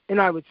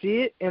 and I would see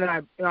it, and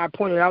I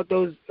pointed out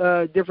those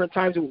different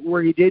times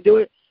where he did do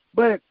it.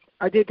 But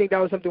I did think that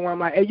was something where I'm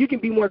like, hey, you can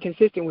be more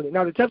consistent with it.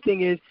 Now the tough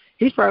thing is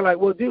he's probably like,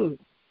 well, dude,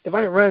 if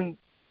I didn't run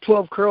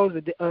 12 curls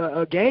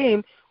a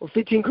game or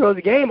 15 curls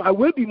a game, I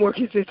would be more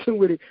consistent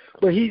with it.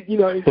 But he's,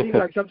 it seems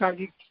like sometimes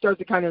he starts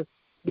to kind of,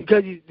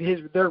 because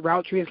their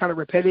route tree is kind of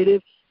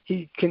repetitive,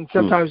 he can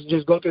sometimes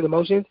just go through the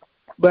motions.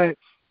 But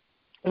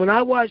when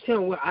I watched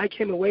him, what I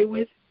came away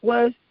with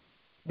was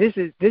this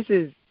is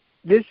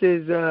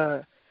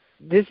Davante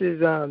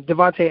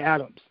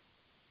Adams.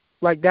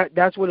 Like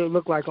that's what it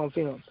looked like on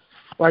film.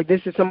 Like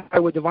this is somebody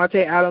with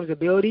Davante Adams'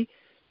 ability,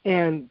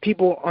 and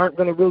people aren't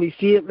going to really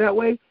see it that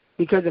way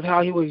because of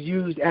how he was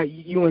used at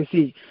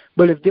UNC.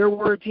 But if there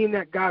were a team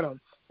that got him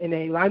and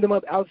they lined him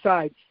up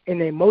outside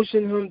and they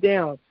motioned him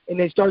down and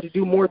they started to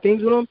do more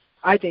things with him,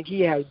 I think he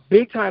has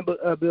big-time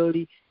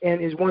ability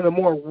and is one of the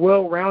more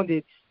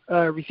well-rounded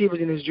receivers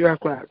in this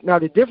draft class. Now,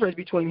 the difference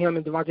between him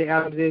and Davante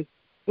Adams is,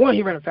 one,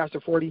 he ran a faster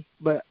 40,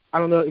 but I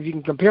don't know if you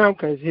can compare them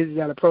because his is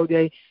at a pro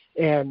day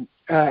and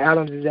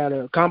Adams is at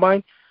a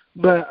combine.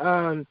 But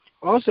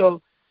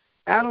also,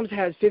 Adams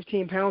has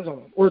 15 pounds on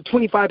him, or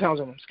 25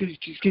 pounds on him.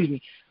 Excuse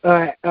me.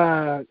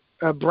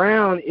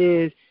 Brown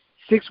is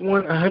 6'1",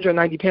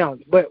 190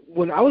 pounds. But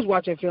when I was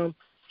watching film,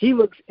 he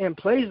looks and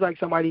plays like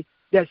somebody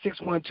that's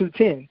 6'1",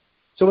 210.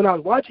 So when I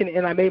was watching it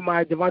and I made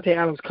my Davante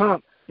Adams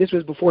comp, this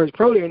was before his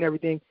pro day and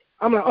everything,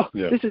 I'm like,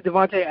 This is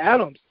Davante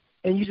Adams.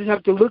 And you just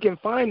have to look and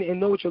find it and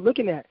know what you're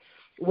looking at.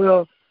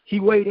 Well, he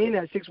weighed in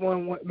at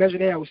 6'1",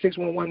 measured in at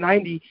 6'1",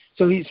 190,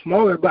 so he's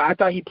smaller, but I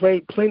thought he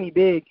played plenty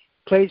big,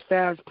 plays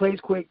fast, plays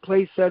quick,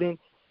 plays sudden,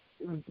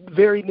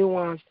 very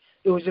nuanced.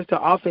 It was just an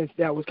offense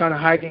that was kind of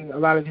hiding a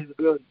lot of his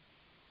ability.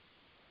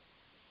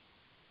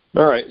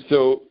 All right,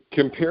 so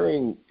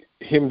comparing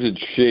him to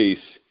Chase,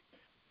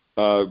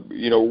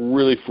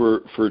 really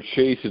for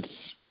Chase,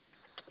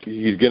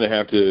 he's going to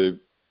have to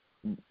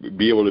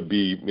be able to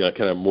be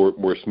kind of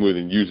more smooth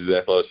and use his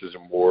athleticism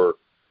more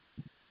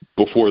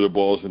before the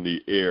ball's in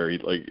the air.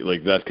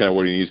 Like that's kind of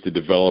what he needs to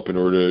develop in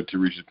order to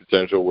reach his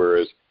potential.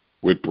 Whereas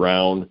with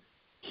Brown,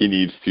 he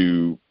needs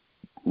to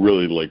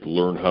really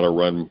learn how to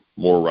run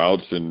more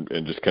routes and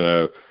just kind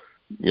of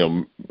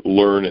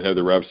learn and have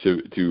the reps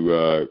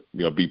to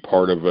be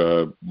part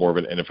of more of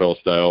an NFL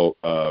style,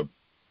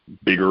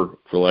 bigger,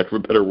 for lack of a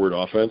better word,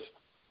 offense.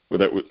 Is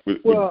that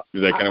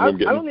kind of what I'm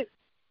getting?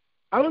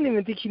 I don't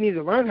even think he needs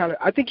to learn how to.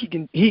 I think he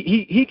can.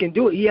 He can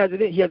do it. He has it.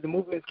 He has the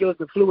movement skills,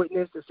 the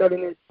fluidness, the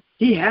suddenness.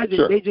 He has it.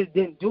 Sure. They just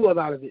didn't do a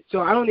lot of it.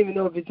 So I don't even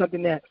know if it's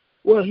something that,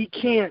 he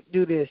can't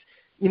do this.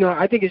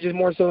 I think it's just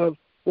more so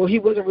of, he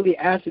wasn't really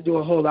asked to do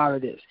a whole lot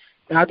of this.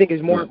 And I think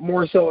it's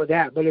more so of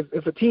that. But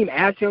if a team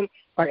asks him,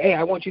 like, hey,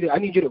 I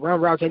need you to run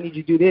routes, I need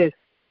you to do this,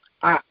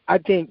 I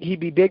think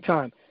he'd be big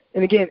time.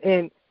 And again,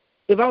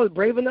 if I was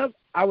brave enough,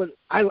 I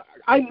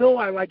know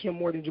I like him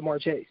more than Ja'Marr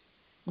Chase.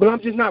 But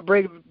I'm just not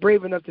brave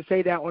enough to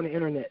say that on the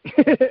internet.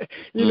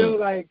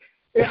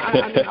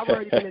 I've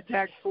already been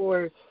attacked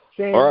for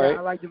saying that I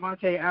like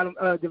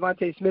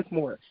Devontae Smith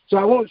more. So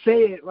I won't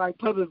say it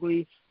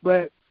publicly,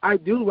 but I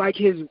do like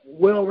his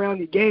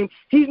well-rounded game.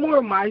 He's more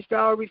of my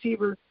style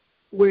receiver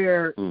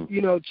where,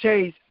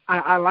 Chase,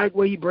 I like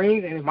what he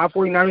brings, and if my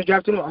 49ers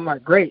drafted him, I'm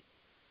like, great.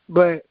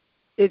 But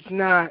it's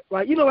not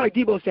like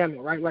Deebo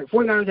Samuel, right? Like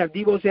 49ers have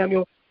Deebo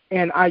Samuel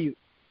and Ayuk.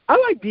 I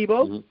like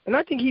Deebo, and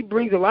I think he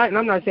brings a lot. And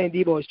I'm not saying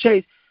Deebo is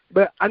Chase,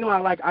 but I know I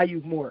like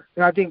Ayuk more.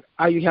 And I think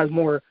Ayuk has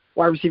more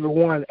wide receiver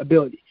one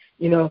ability,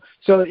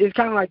 So it's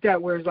kind of like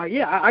that where it's like,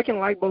 I can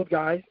like both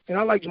guys, and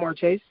I like Ja'Marr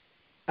Chase.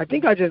 I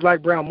think I just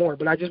like Brown more,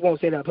 but I just won't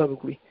say that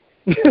publicly.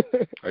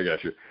 I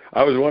got you.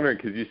 I was wondering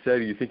because you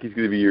said you think he's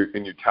going to be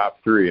in your top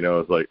three, and I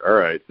was like, all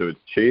right, so it's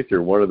Chase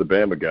or one of the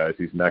Bama guys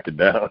he's knocking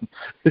down.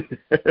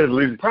 at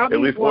least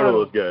one of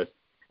those guys.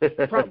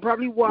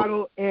 Probably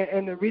Waddle,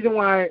 and the reason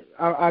why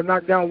I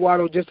knocked down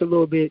Waddle just a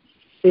little bit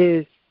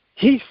is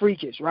he's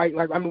freakish, right?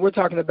 Like, I mean, we're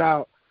talking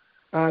about,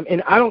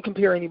 and I don't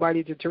compare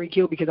anybody to Tyreek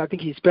Hill because I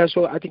think he's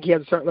special. I think he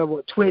has a certain level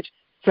of twitch,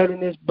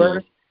 suddenness,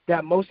 burst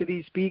that most of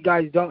these speed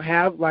guys don't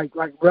have. Like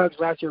Ruggs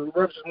last year,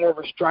 Ruggs was more of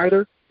a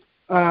strider.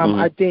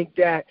 I think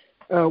that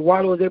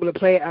Waddle was able to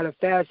play at a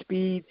fast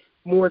speed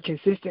more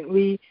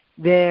consistently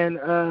than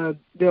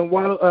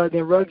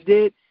Ruggs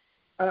did.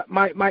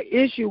 My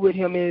issue with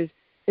him is,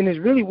 and it's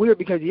really weird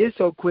because he is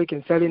so quick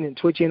and sudden and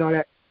twitchy and all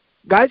that,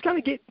 guys kind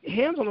of get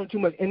hands on him too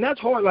much, and that's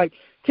hard. Like,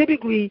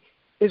 typically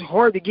it's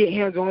hard to get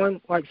hands on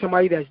like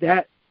somebody that's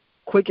that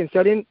quick and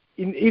sudden,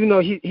 even though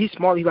he's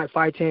small. He's like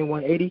 5'10",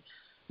 180,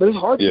 but it's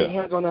hard to get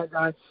hands on that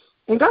guy.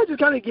 And guys just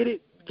kind of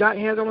got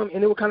hands on him,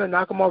 and it will kind of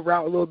knock him off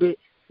route a little bit.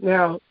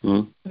 Now,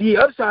 the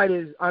upside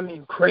is, I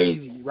mean,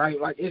 crazy,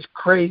 right? Like, it's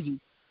crazy.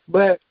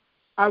 But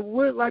I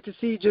would like to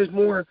see just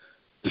more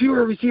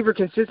pure receiver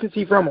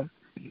consistency from him.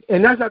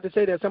 And that's not to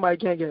say that somebody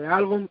can't get it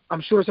out of him.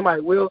 I'm sure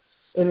somebody will.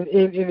 And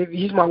if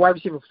he's my wide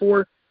receiver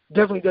 4,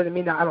 definitely doesn't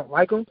mean that I don't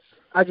like him.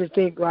 I just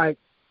think, like,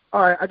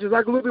 all right, I just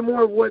like a little bit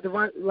more of what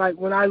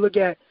when I look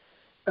at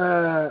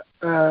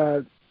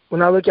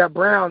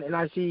Brown and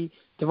I see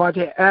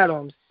Devontae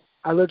Adams,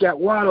 I look at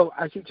Waddle,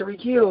 I see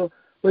Tyreek Hill.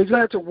 But he's going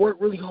to have to work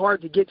really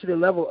hard to get to the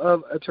level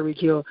of a Tyreek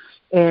Hill.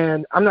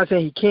 And I'm not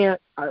saying he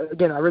can't.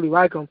 Again, I really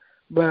like him.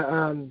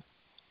 But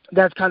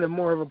that's kind of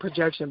more of a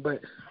projection. But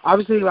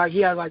obviously, like,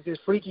 he has, like, this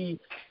freaky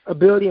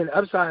ability and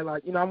upside.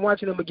 Like, you know, I'm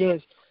watching him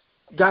against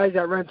guys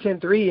that run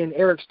 10-3 and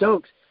Eric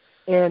Stokes.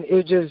 And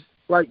it just,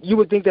 like, you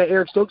would think that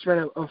Eric Stokes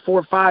ran a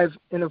 4.5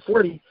 in a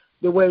 40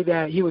 the way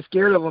that he was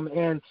scared of him.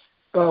 And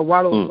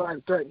Waddle was,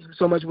 like, threatening him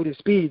so much with his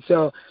speed.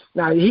 So,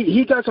 now,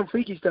 he got some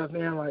freaky stuff,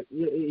 man. Like,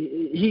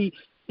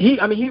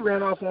 he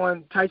ran off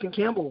on Tyson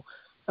Campbell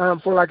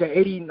for like an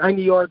 80,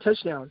 90-yard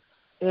touchdown,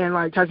 and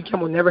like Tyson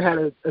Campbell never had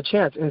a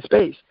chance in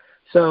space.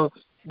 So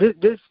this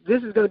is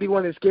going to be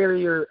one of the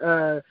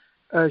scarier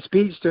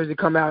speedsters to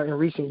come out in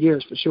recent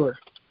years for sure.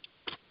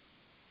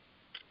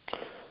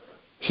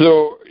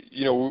 So,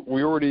 you know,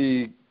 we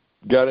already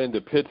got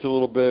into Pitts a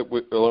little bit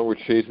along with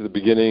Chase at the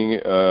beginning.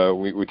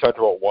 We talked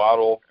about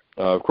Waddle.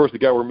 Of course, the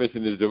guy we're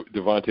missing is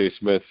Devontae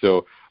Smith.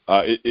 So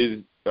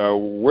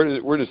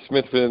where does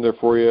Smith fit in there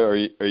for you?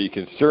 Are you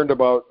concerned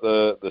about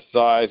the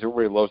size?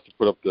 Everybody loves to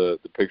put up the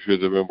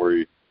pictures of him where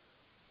he,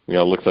 you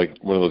know, looks like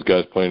one of those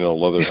guys playing in a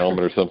leather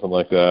helmet or something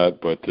like that.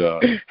 But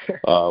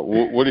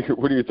what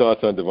are your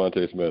thoughts on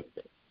Devontae Smith?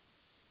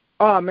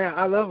 Oh man,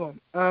 I love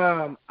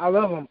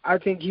him. I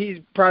think he's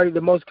probably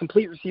the most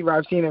complete receiver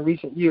I've seen in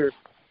recent years,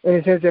 in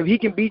the sense of he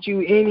can beat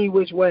you any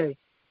which way.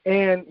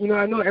 And you know,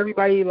 I know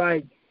everybody,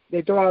 like,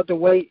 they throw out the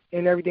weight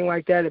and everything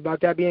like that about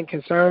that being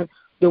concerned.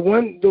 The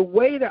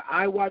way that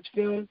I watch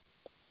film,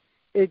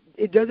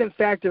 it doesn't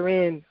factor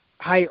in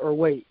height or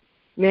weight.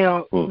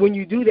 Now, when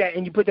you do that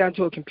and you put that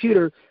into a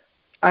computer,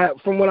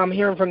 from what I'm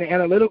hearing from the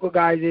analytical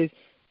guys is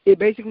it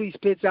basically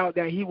spits out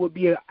that he would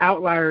be an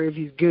outlier if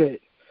he's good.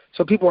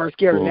 So people are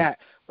scared of that.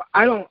 But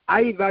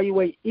I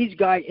evaluate each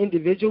guy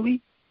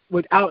individually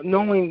without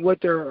knowing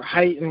what their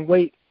height and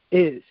weight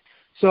is.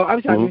 So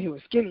obviously I knew he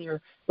was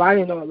skinnier, but I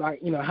didn't know, like,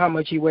 you know, how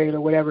much he weighed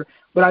or whatever.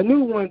 But I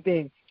knew one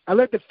thing. I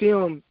let the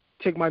film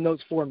take my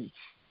notes for me.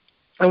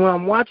 And when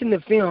I'm watching the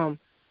film,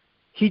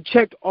 he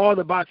checked all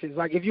the boxes.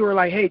 Like, if you were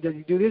like, hey, does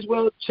he do this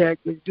well? Check.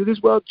 Does he do this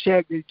well?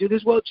 Check. Does he do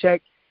this well?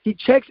 Check. He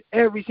checks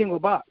every single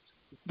box.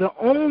 The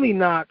only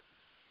knock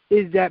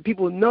is that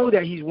people know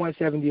that he's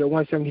 170 or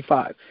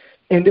 175,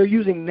 and they're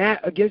using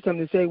that against him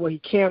to say what he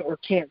can or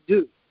can't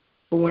do.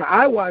 But when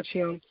I watch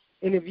him,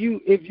 and if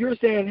you're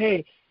saying,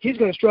 hey, he's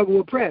going to struggle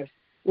with press,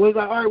 well, it's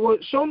like, all right, well,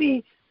 show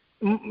me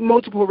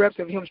multiple reps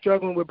of him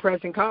struggling with press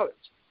in college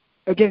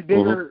against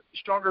bigger,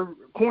 stronger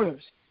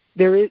corners.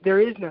 There is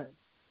none.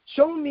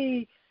 Show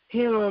me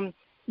him,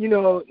 you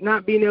know,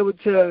 not being able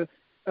to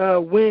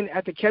win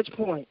at the catch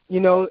point,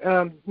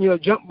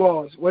 jump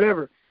balls,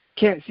 whatever.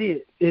 Can't see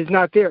it. It's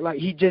not there. Like,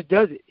 he just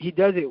does it. He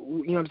does it,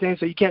 you know what I'm saying?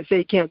 So you can't say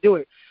he can't do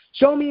it.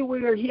 Show me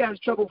where he has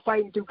trouble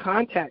fighting through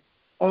contact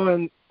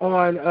on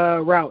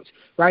routes,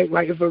 right?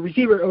 Like, if a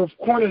receiver or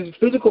corner is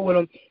physical with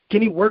him,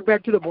 can he work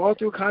back to the ball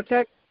through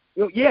contact?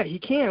 Yeah, he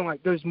can.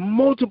 Like, there's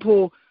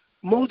multiple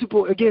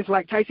against,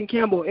 like, Tyson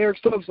Campbell, Eric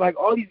Stokes, like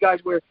all these guys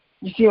where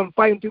you see him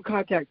fighting through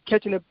contact,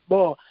 catching the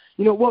ball.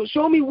 You know, well,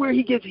 show me where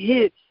he gets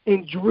hit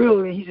and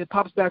drilled and he just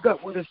pops back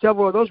up. Well, there's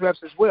several of those reps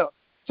as well.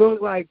 So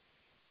it's like,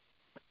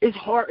 it's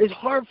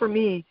hard for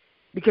me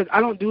because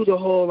I don't do the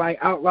whole, like,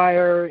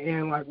 outlier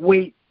and, like,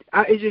 weight.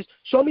 It's just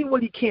show me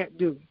what he can't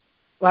do.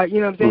 Like, you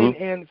know what I'm saying?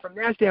 And from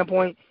that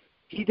standpoint,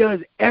 he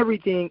does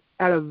everything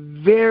at a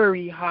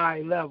very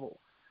high level.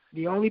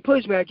 The only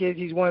pushback is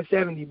he's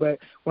 170, but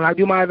when I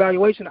do my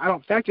evaluation, I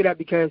don't factor that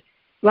because,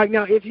 like,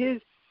 now if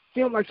his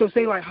film, like, so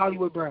say like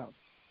Hollywood Brown,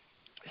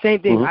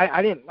 same thing.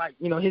 I didn't like,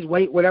 you know, his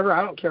weight, whatever.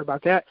 I don't care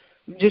about that.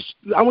 Just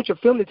I want your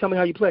film to tell me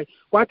how you play.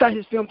 Well, I thought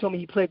his film told me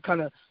he played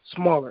kind of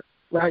smaller,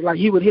 right? Like,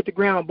 he would hit the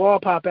ground, ball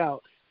pop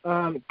out,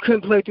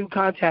 couldn't play through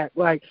contact.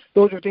 Like,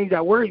 those are things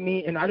that worried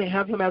me, and I didn't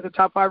have him as a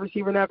top 5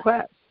 receiver in that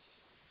class,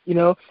 you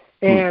know.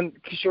 And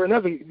sure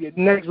enough, the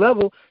next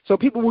level, so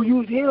people will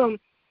use him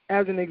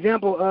as an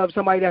example of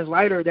somebody that's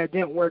lighter that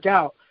didn't work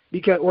out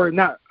because, or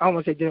not, I don't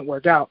want to say didn't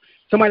work out,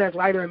 somebody that's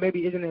lighter and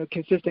maybe isn't a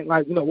consistent,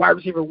 like, you know, wide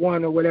receiver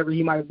 1 or whatever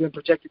he might have been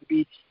projected to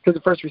be because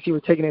the first receiver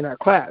taken in that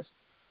class.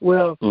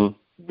 Well,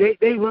 they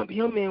lump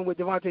him in with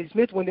Devontae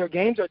Smith when their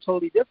games are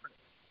totally different,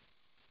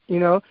 you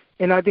know.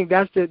 And I think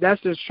that's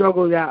the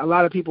struggle that a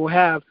lot of people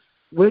have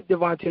with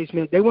Devontae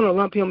Smith. They want to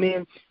lump him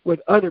in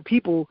with other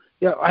people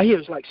that I hear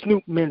it's like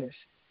Snoop Menace.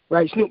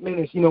 Right, Snoop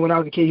Menace, you know, when I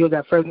was a kid, he was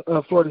at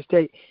Florida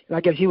State, and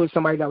I guess he was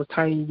somebody that was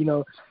tiny, you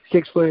know,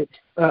 6 foot,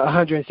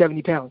 170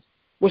 pounds.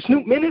 Well,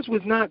 Snoop Menace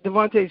was not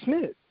Devontae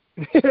Smith.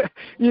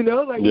 You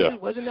know, like, he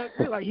wasn't that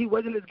good. Like, he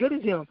wasn't as good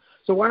as him.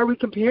 So why are we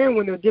comparing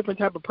when they're a different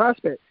type of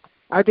prospect?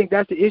 I think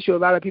that's the issue a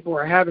lot of people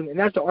are having, and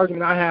that's the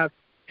argument I have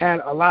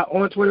had a lot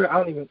on Twitter. I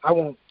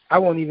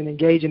won't even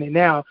engage in it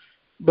now.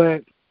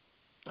 But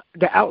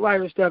the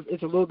outlier stuff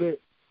is a little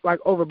bit, like,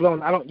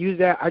 overblown. I don't use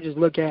that. I just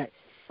look at,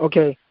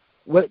 okay,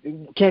 what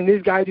can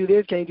this guy do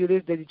this? Can he do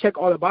this? Does he check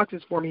all the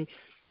boxes for me?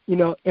 You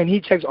know, and he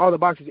checks all the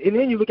boxes. And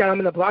then you look at him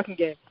in the blocking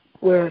game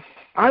where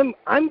I'm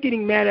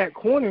getting mad at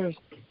corners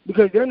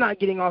because they're not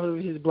getting off of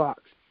his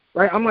blocks.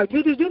 Right? I'm like,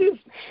 dude,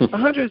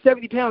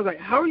 170 pounds. Like,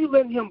 how are you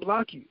letting him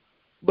block you?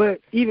 But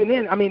even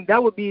then, I mean,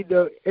 that would be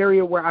the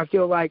area where I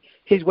feel like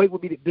his weight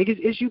would be the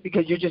biggest issue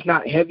because you're just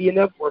not heavy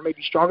enough or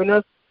maybe strong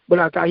enough. But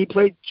I thought he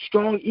played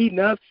strong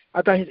enough.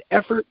 I thought his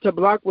effort to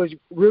block was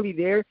really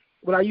there.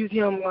 But I use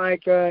him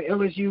like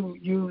LSU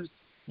used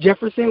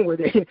Jefferson, where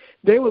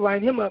they would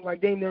line him up like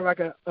they're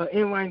like a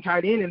inline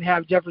tight end and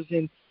have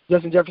Justin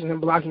Jefferson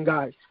blocking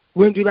guys.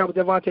 We didn't do that with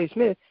Devontae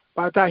Smith,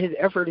 but I thought his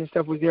effort and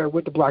stuff was there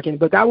with the blocking.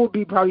 But that would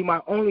be probably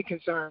my only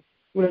concern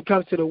when it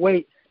comes to the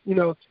weight. You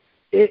know,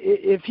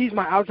 if he's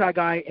my outside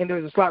guy and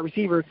there's a slot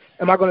receiver,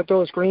 am I going to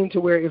throw a screen to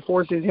where it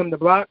forces him to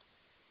block?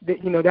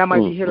 You know, that might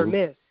be hit or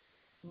miss.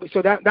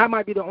 So that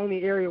might be the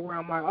only area where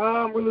I'm like,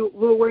 I'm really a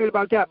little worried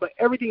about that. But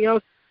everything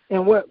else,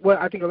 and what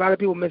I think a lot of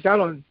people miss out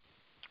on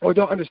or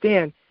don't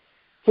understand,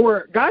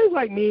 for guys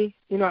like me,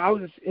 you know,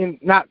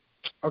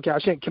 I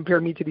shouldn't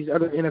compare me to these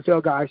other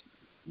NFL guys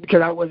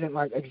because I wasn't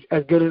like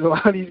as good as a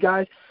lot of these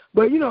guys.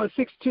 But, you know, a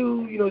 6'2",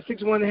 you know,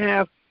 6'1.5",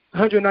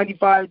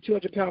 195,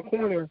 200-pound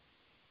corner,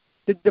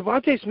 the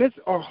Devontae Smiths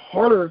are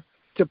harder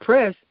to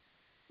press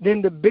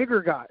than the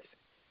bigger guys.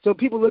 So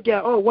people look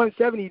at,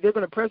 170, they're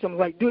going to press him.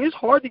 Like, dude, it's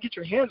hard to get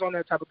your hands on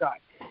that type of guy,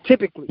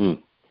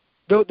 typically.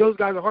 Those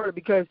guys are harder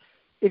because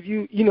if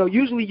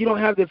usually you don't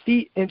have the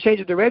feet and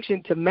change of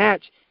direction to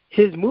match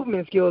his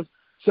movement skills.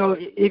 So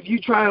if you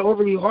try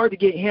overly hard to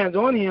get hands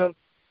on him,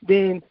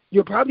 then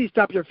you'll probably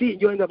stop your feet.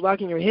 You'll end up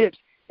locking your hips,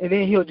 and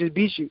then he'll just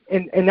beat you.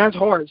 And that's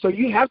hard. So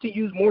you have to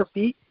use more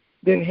feet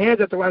than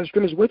hands at the line of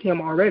scrimmage with him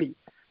already.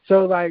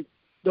 So, like,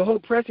 the whole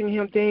pressing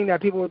him thing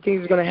that people would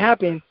think is going to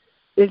happen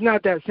is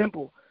not that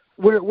simple.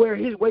 Where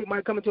his weight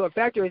might come into a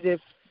factor is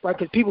if, like,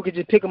 because people could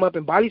just pick him up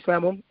and body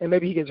slam him, and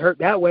maybe he gets hurt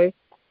that way.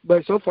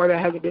 But so far, that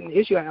hasn't been an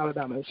issue at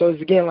Alabama. So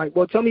it's, again, like,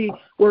 well, tell me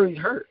where he's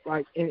hurt,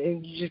 like,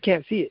 and you just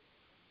can't see it.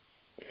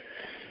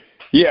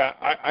 Yeah,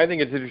 I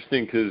think it's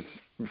interesting because,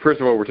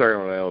 first of all, we're talking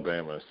about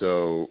Alabama.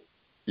 So,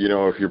 you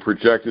know, if you're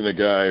projecting a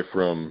guy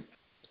from,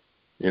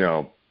 you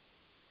know,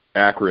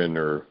 Akron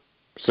or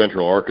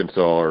Central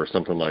Arkansas or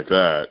something like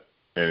that,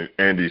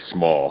 and he's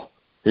small,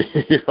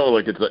 you know,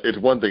 like, it's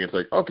one thing. It's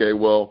like, okay,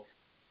 well,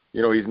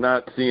 you know, he's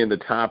not seeing the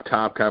top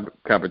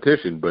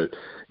competition, but,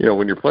 you know,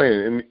 when you're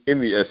playing in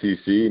the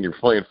SEC and you're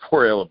playing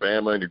for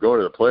Alabama and you're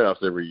going to the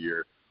playoffs every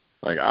year,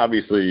 like,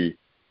 obviously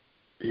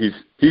he's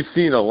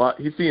seeing a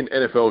lot. He's seeing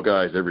NFL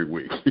guys every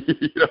week,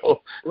 you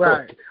know,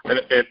 right?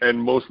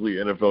 And mostly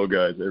NFL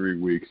guys every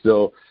week.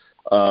 So,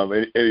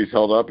 and he's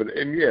held up,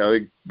 and yeah,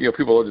 like, you know,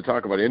 people love to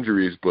talk about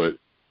injuries, but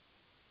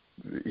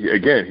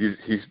again,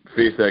 he's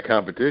faced that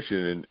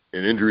competition,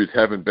 and injuries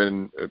haven't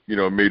been, you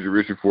know, a major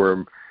issue for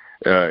him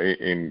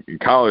in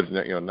college.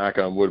 You know, knock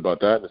on wood about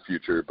that in the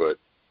future. But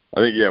I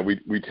think, yeah,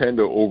 we tend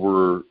to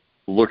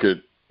overlook at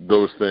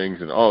those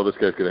things, and this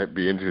guy's gonna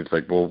be injured. It's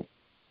like, well,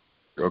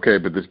 okay,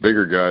 but this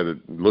bigger guy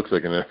that looks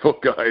like an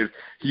NFL guy,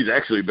 he's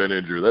actually been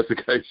injured. That's the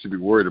guy you should be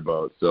worried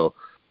about. So,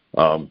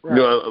 right. You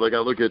know, like, I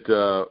look at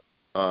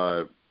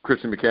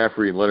Christian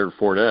McCaffrey and Leonard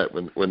Fournette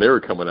when they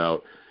were coming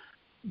out.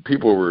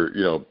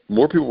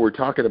 More people were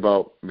talking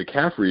about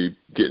McCaffrey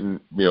getting,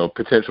 you know,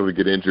 potential to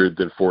get injured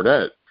than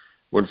Fournette,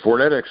 when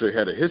Fournette actually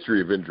had a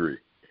history of injury,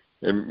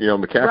 and, you know,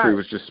 McCaffrey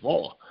was just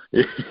small.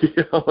 You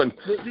know,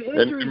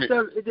 the injury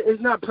stuff is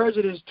not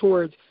prejudiced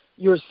towards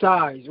your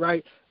size,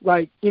 right?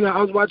 Like, you know,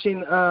 I was watching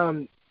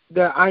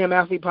the I Am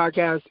Athlete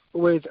podcast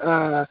with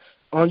on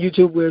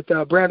YouTube with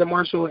Brandon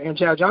Marshall and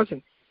Chad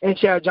Johnson, and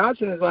Chad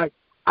Johnson is like,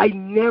 I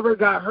never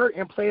got hurt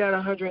and played at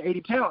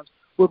 180 pounds.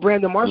 Where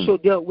Brandon Marshall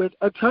dealt with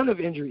a ton of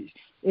injuries.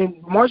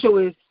 And Marshall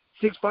is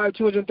 6'5",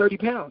 230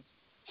 pounds.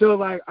 So,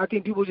 like, I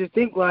think people just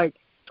think, like,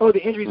 the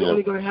injuries are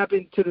only going to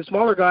happen to the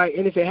smaller guy,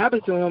 and if it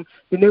happens to him,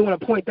 then they want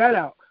to point that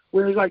out.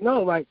 Whereas, like,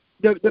 no, like,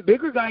 the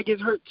bigger guy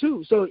gets hurt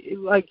too. So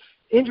like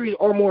injuries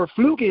are more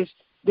flukish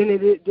than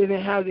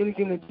it has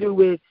anything to do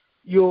with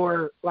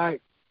your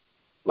like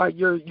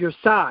your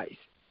size,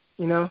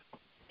 you know.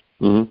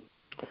 Mhm.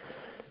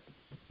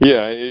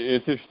 Yeah,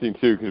 it's interesting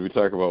too because we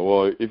talk about,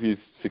 well, if he's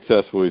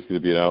successful, he's going to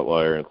be an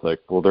outlier, and it's like,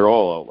 well, they're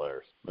all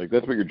outliers. Like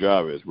that's what your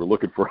job is. We're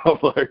looking for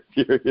outliers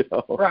here, you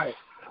know. Right.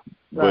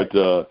 But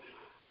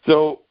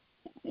so,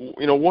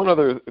 you know, one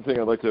other thing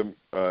I'd like to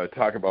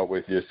talk about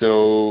with you.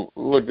 So,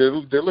 look,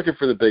 they're looking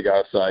for the big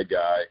outside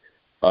guy,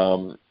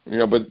 you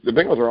know, but the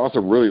Bengals are also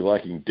really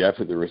lacking depth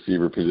at the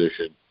receiver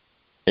position,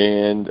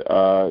 and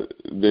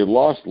they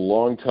lost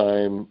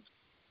longtime,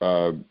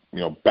 you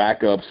know,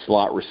 backup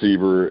slot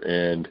receiver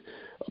and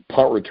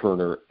punt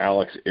returner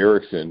Alex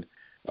Erickson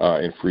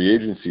in free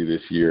agency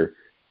this year.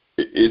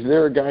 Is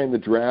there a guy in the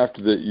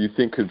draft that you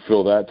think could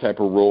fill that type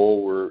of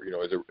role, where, you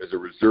know, as a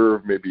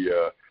reserve, maybe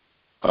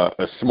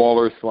a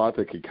smaller slot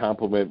that could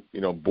complement, you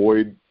know,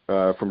 Boyd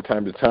from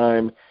time to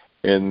time,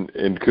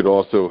 and could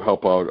also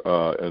help out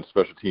on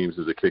special teams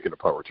as a kick and a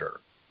punt returner?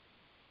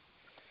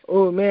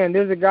 Oh man,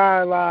 there's a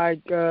guy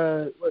like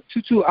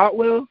Tutu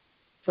Atwell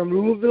from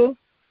Louisville.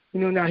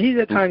 You know, now he's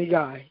a tiny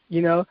guy,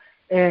 you know,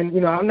 and,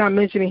 you know, I'm not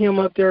mentioning him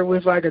up there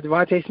with like a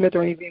Devontae Smith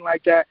or anything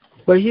like that,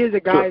 but he is a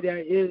guy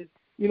that is,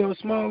 you know,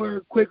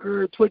 smaller,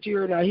 quicker,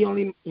 twitchier. Now he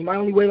might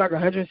only weigh like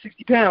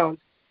 160 pounds,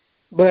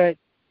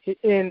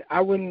 and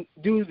I wouldn't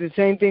do the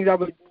same things I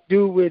would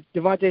do with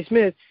Devontae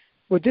Smith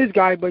with this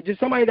guy, but just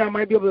somebody that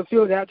might be able to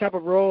fill that type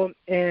of role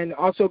and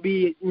also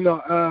be, you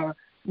know,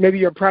 maybe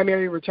your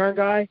primary return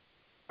guy.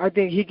 I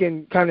think he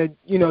can kind of,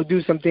 you know,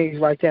 do some things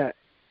like that.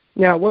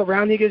 Now, what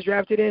round he gets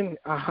drafted in,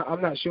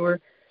 I'm not sure.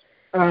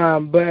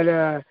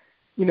 But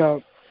you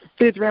know,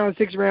 5th round,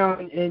 6th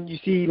round, and you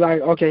see,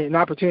 like, okay, an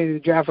opportunity to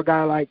draft a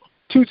guy like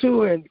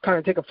Tutu and kind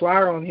of take a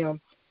flyer on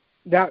him,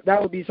 that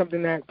would be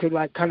something that could,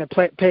 like, kind of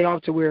pay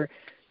off to where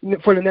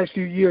for the next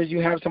few years you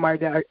have somebody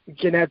that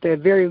can at the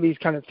very least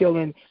kind of fill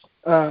in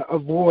a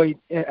void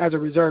as a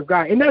reserve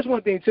guy. And that's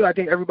one thing, too. I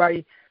think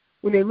everybody,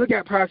 when they look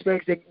at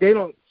prospects, they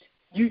don't –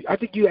 I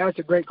think you asked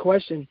a great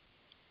question.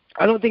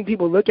 I don't think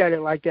people look at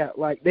it like that.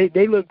 Like, they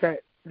look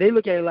at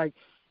it like,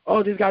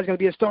 oh, this guy's going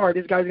to be a star,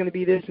 this guy's going to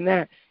be this and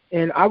that.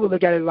 And I would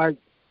look at it like,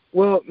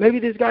 well, maybe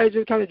this guy is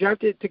just kind of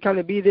drafted to kind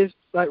of be this,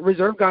 like,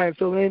 reserve guy and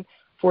fill in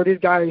for this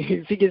guy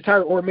if he gets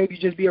hurt, or maybe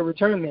just be a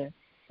return man.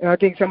 And I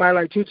think somebody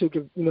like Tutu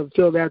could, you know,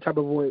 fill that type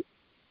of void.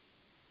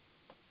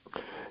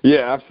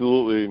 Yeah,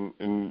 absolutely.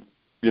 And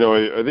you know,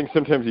 I think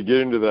sometimes you get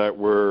into that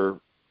where,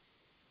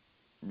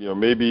 you know,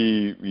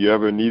 maybe you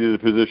have a needed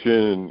position,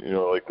 and, you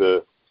know, like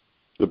the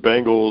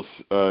Bengals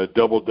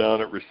doubled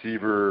down at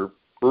receiver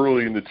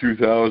early in the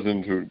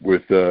 2000s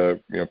with you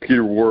know,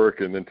 Peter Warrick,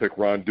 and then took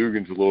Ron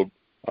Dugans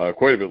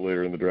quite a bit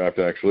later in the draft,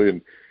 actually.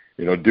 And,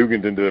 you know,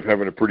 Dugans ended up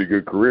having a pretty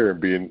good career and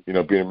being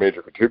a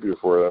major contributor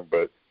for them.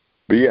 But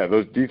yeah,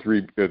 those day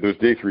three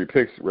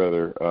picks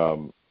rather.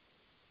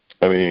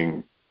 I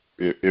mean,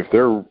 if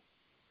they're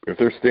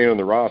staying on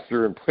the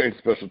roster and playing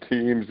special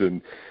teams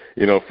and,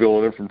 you know,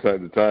 filling in from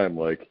time to time,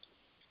 like,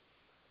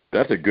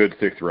 that's a good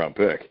 6th round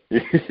pick.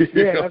 Yeah,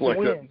 that's like a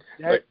win.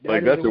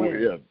 That's a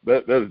win. Yeah,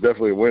 that is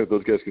definitely a win if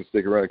those guys can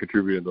stick around and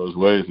contribute in those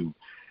ways. And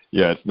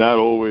yeah, it's not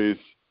always.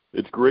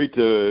 It's great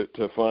to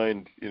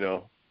find, you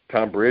know,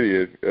 Tom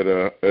Brady at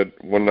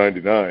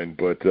 199,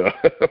 but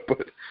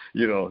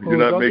you know, you're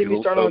not making a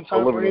living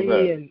with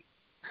that. And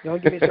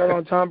don't get me started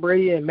on Tom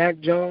Brady and Mac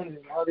Jones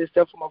and all this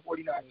stuff for my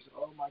 49ers.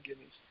 Oh my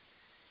goodness.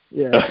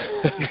 Yeah.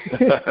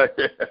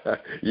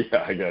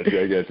 Yeah, I got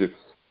you.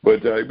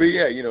 But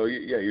yeah, you know,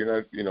 you're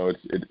not, you know,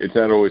 it's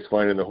not always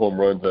finding the home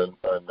runs on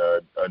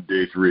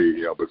day 3,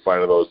 you know, but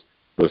finding those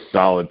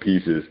solid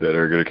pieces that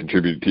are going to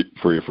contribute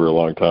for you for a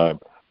long time.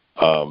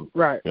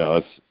 Right. You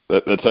know,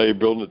 that's how you're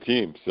building a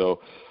team.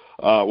 So,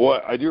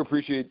 well, I do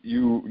appreciate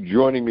you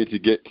joining me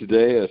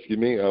today.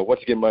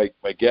 Once again, my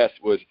guest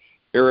was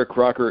Eric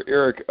Crocker.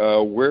 Eric,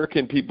 where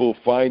can people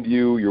find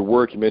you, your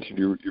work? You mentioned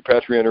your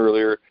Patreon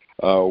earlier.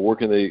 Where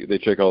can they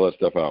check all that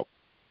stuff out?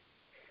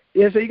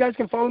 Yeah, so you guys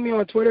can follow me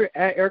on Twitter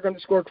at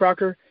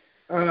Eric_Crocker.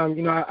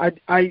 You know,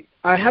 I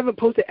haven't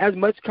posted as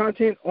much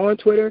content on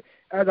Twitter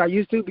as I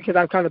used to, because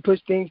I've kind of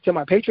pushed things to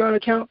my Patreon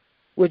account,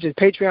 which is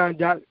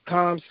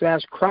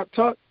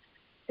patreon.com/CrocTalk.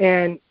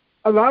 And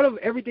a lot of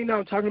everything that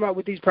I'm talking about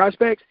with these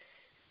prospects,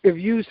 if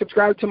you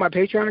subscribe to my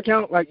Patreon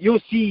account, like,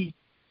 you'll see,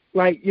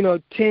 like, you know,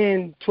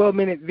 10,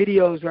 12-minute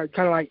videos, like,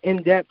 kind of like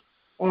in-depth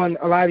on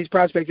a lot of these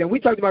prospects. And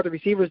we talked about the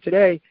receivers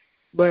today,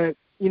 but,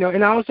 you know,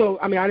 and I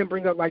didn't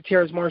bring up, like,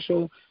 Terrace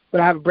Marshall, but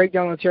I have a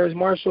breakdown on Terrace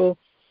Marshall.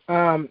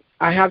 I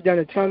have done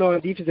a ton on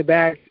defensive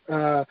back,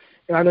 and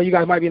I know you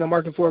guys might be in the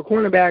market for a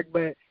cornerback,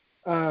 but,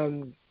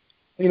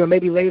 you know,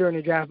 maybe later in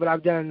the draft. But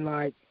I've done,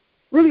 like,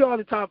 really all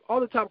the top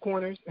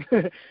corners.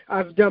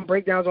 I've done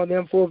breakdowns on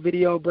them, full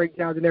video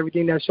breakdowns and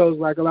everything that shows,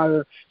 like, a lot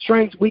of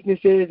strengths,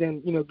 weaknesses,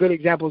 and, you know, good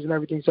examples and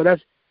everything. So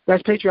that's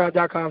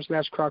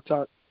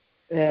patreon.com/CrocTalk.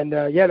 And,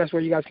 yeah, that's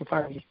where you guys can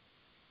find me.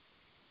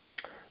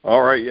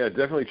 All right, yeah,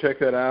 definitely check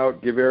that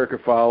out. Give Eric a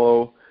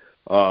follow.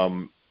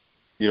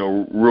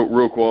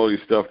 real quality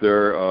stuff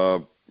there.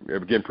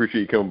 Again,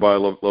 appreciate you coming by.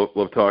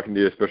 Love talking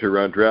to you, especially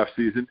around draft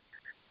season.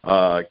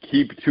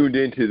 Keep tuned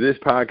into this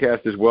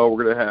podcast as well.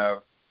 We're going to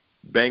have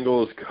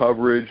Bengals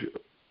coverage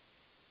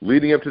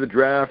leading up to the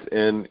draft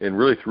and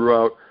really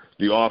throughout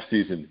the off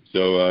season.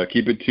 So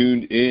keep it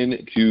tuned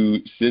in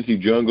to Cincy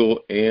Jungle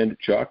and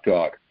Chalk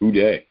Talk. Who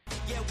day?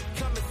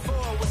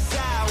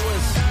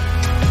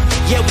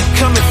 Yeah, we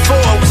coming for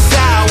what's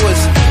ours.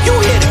 You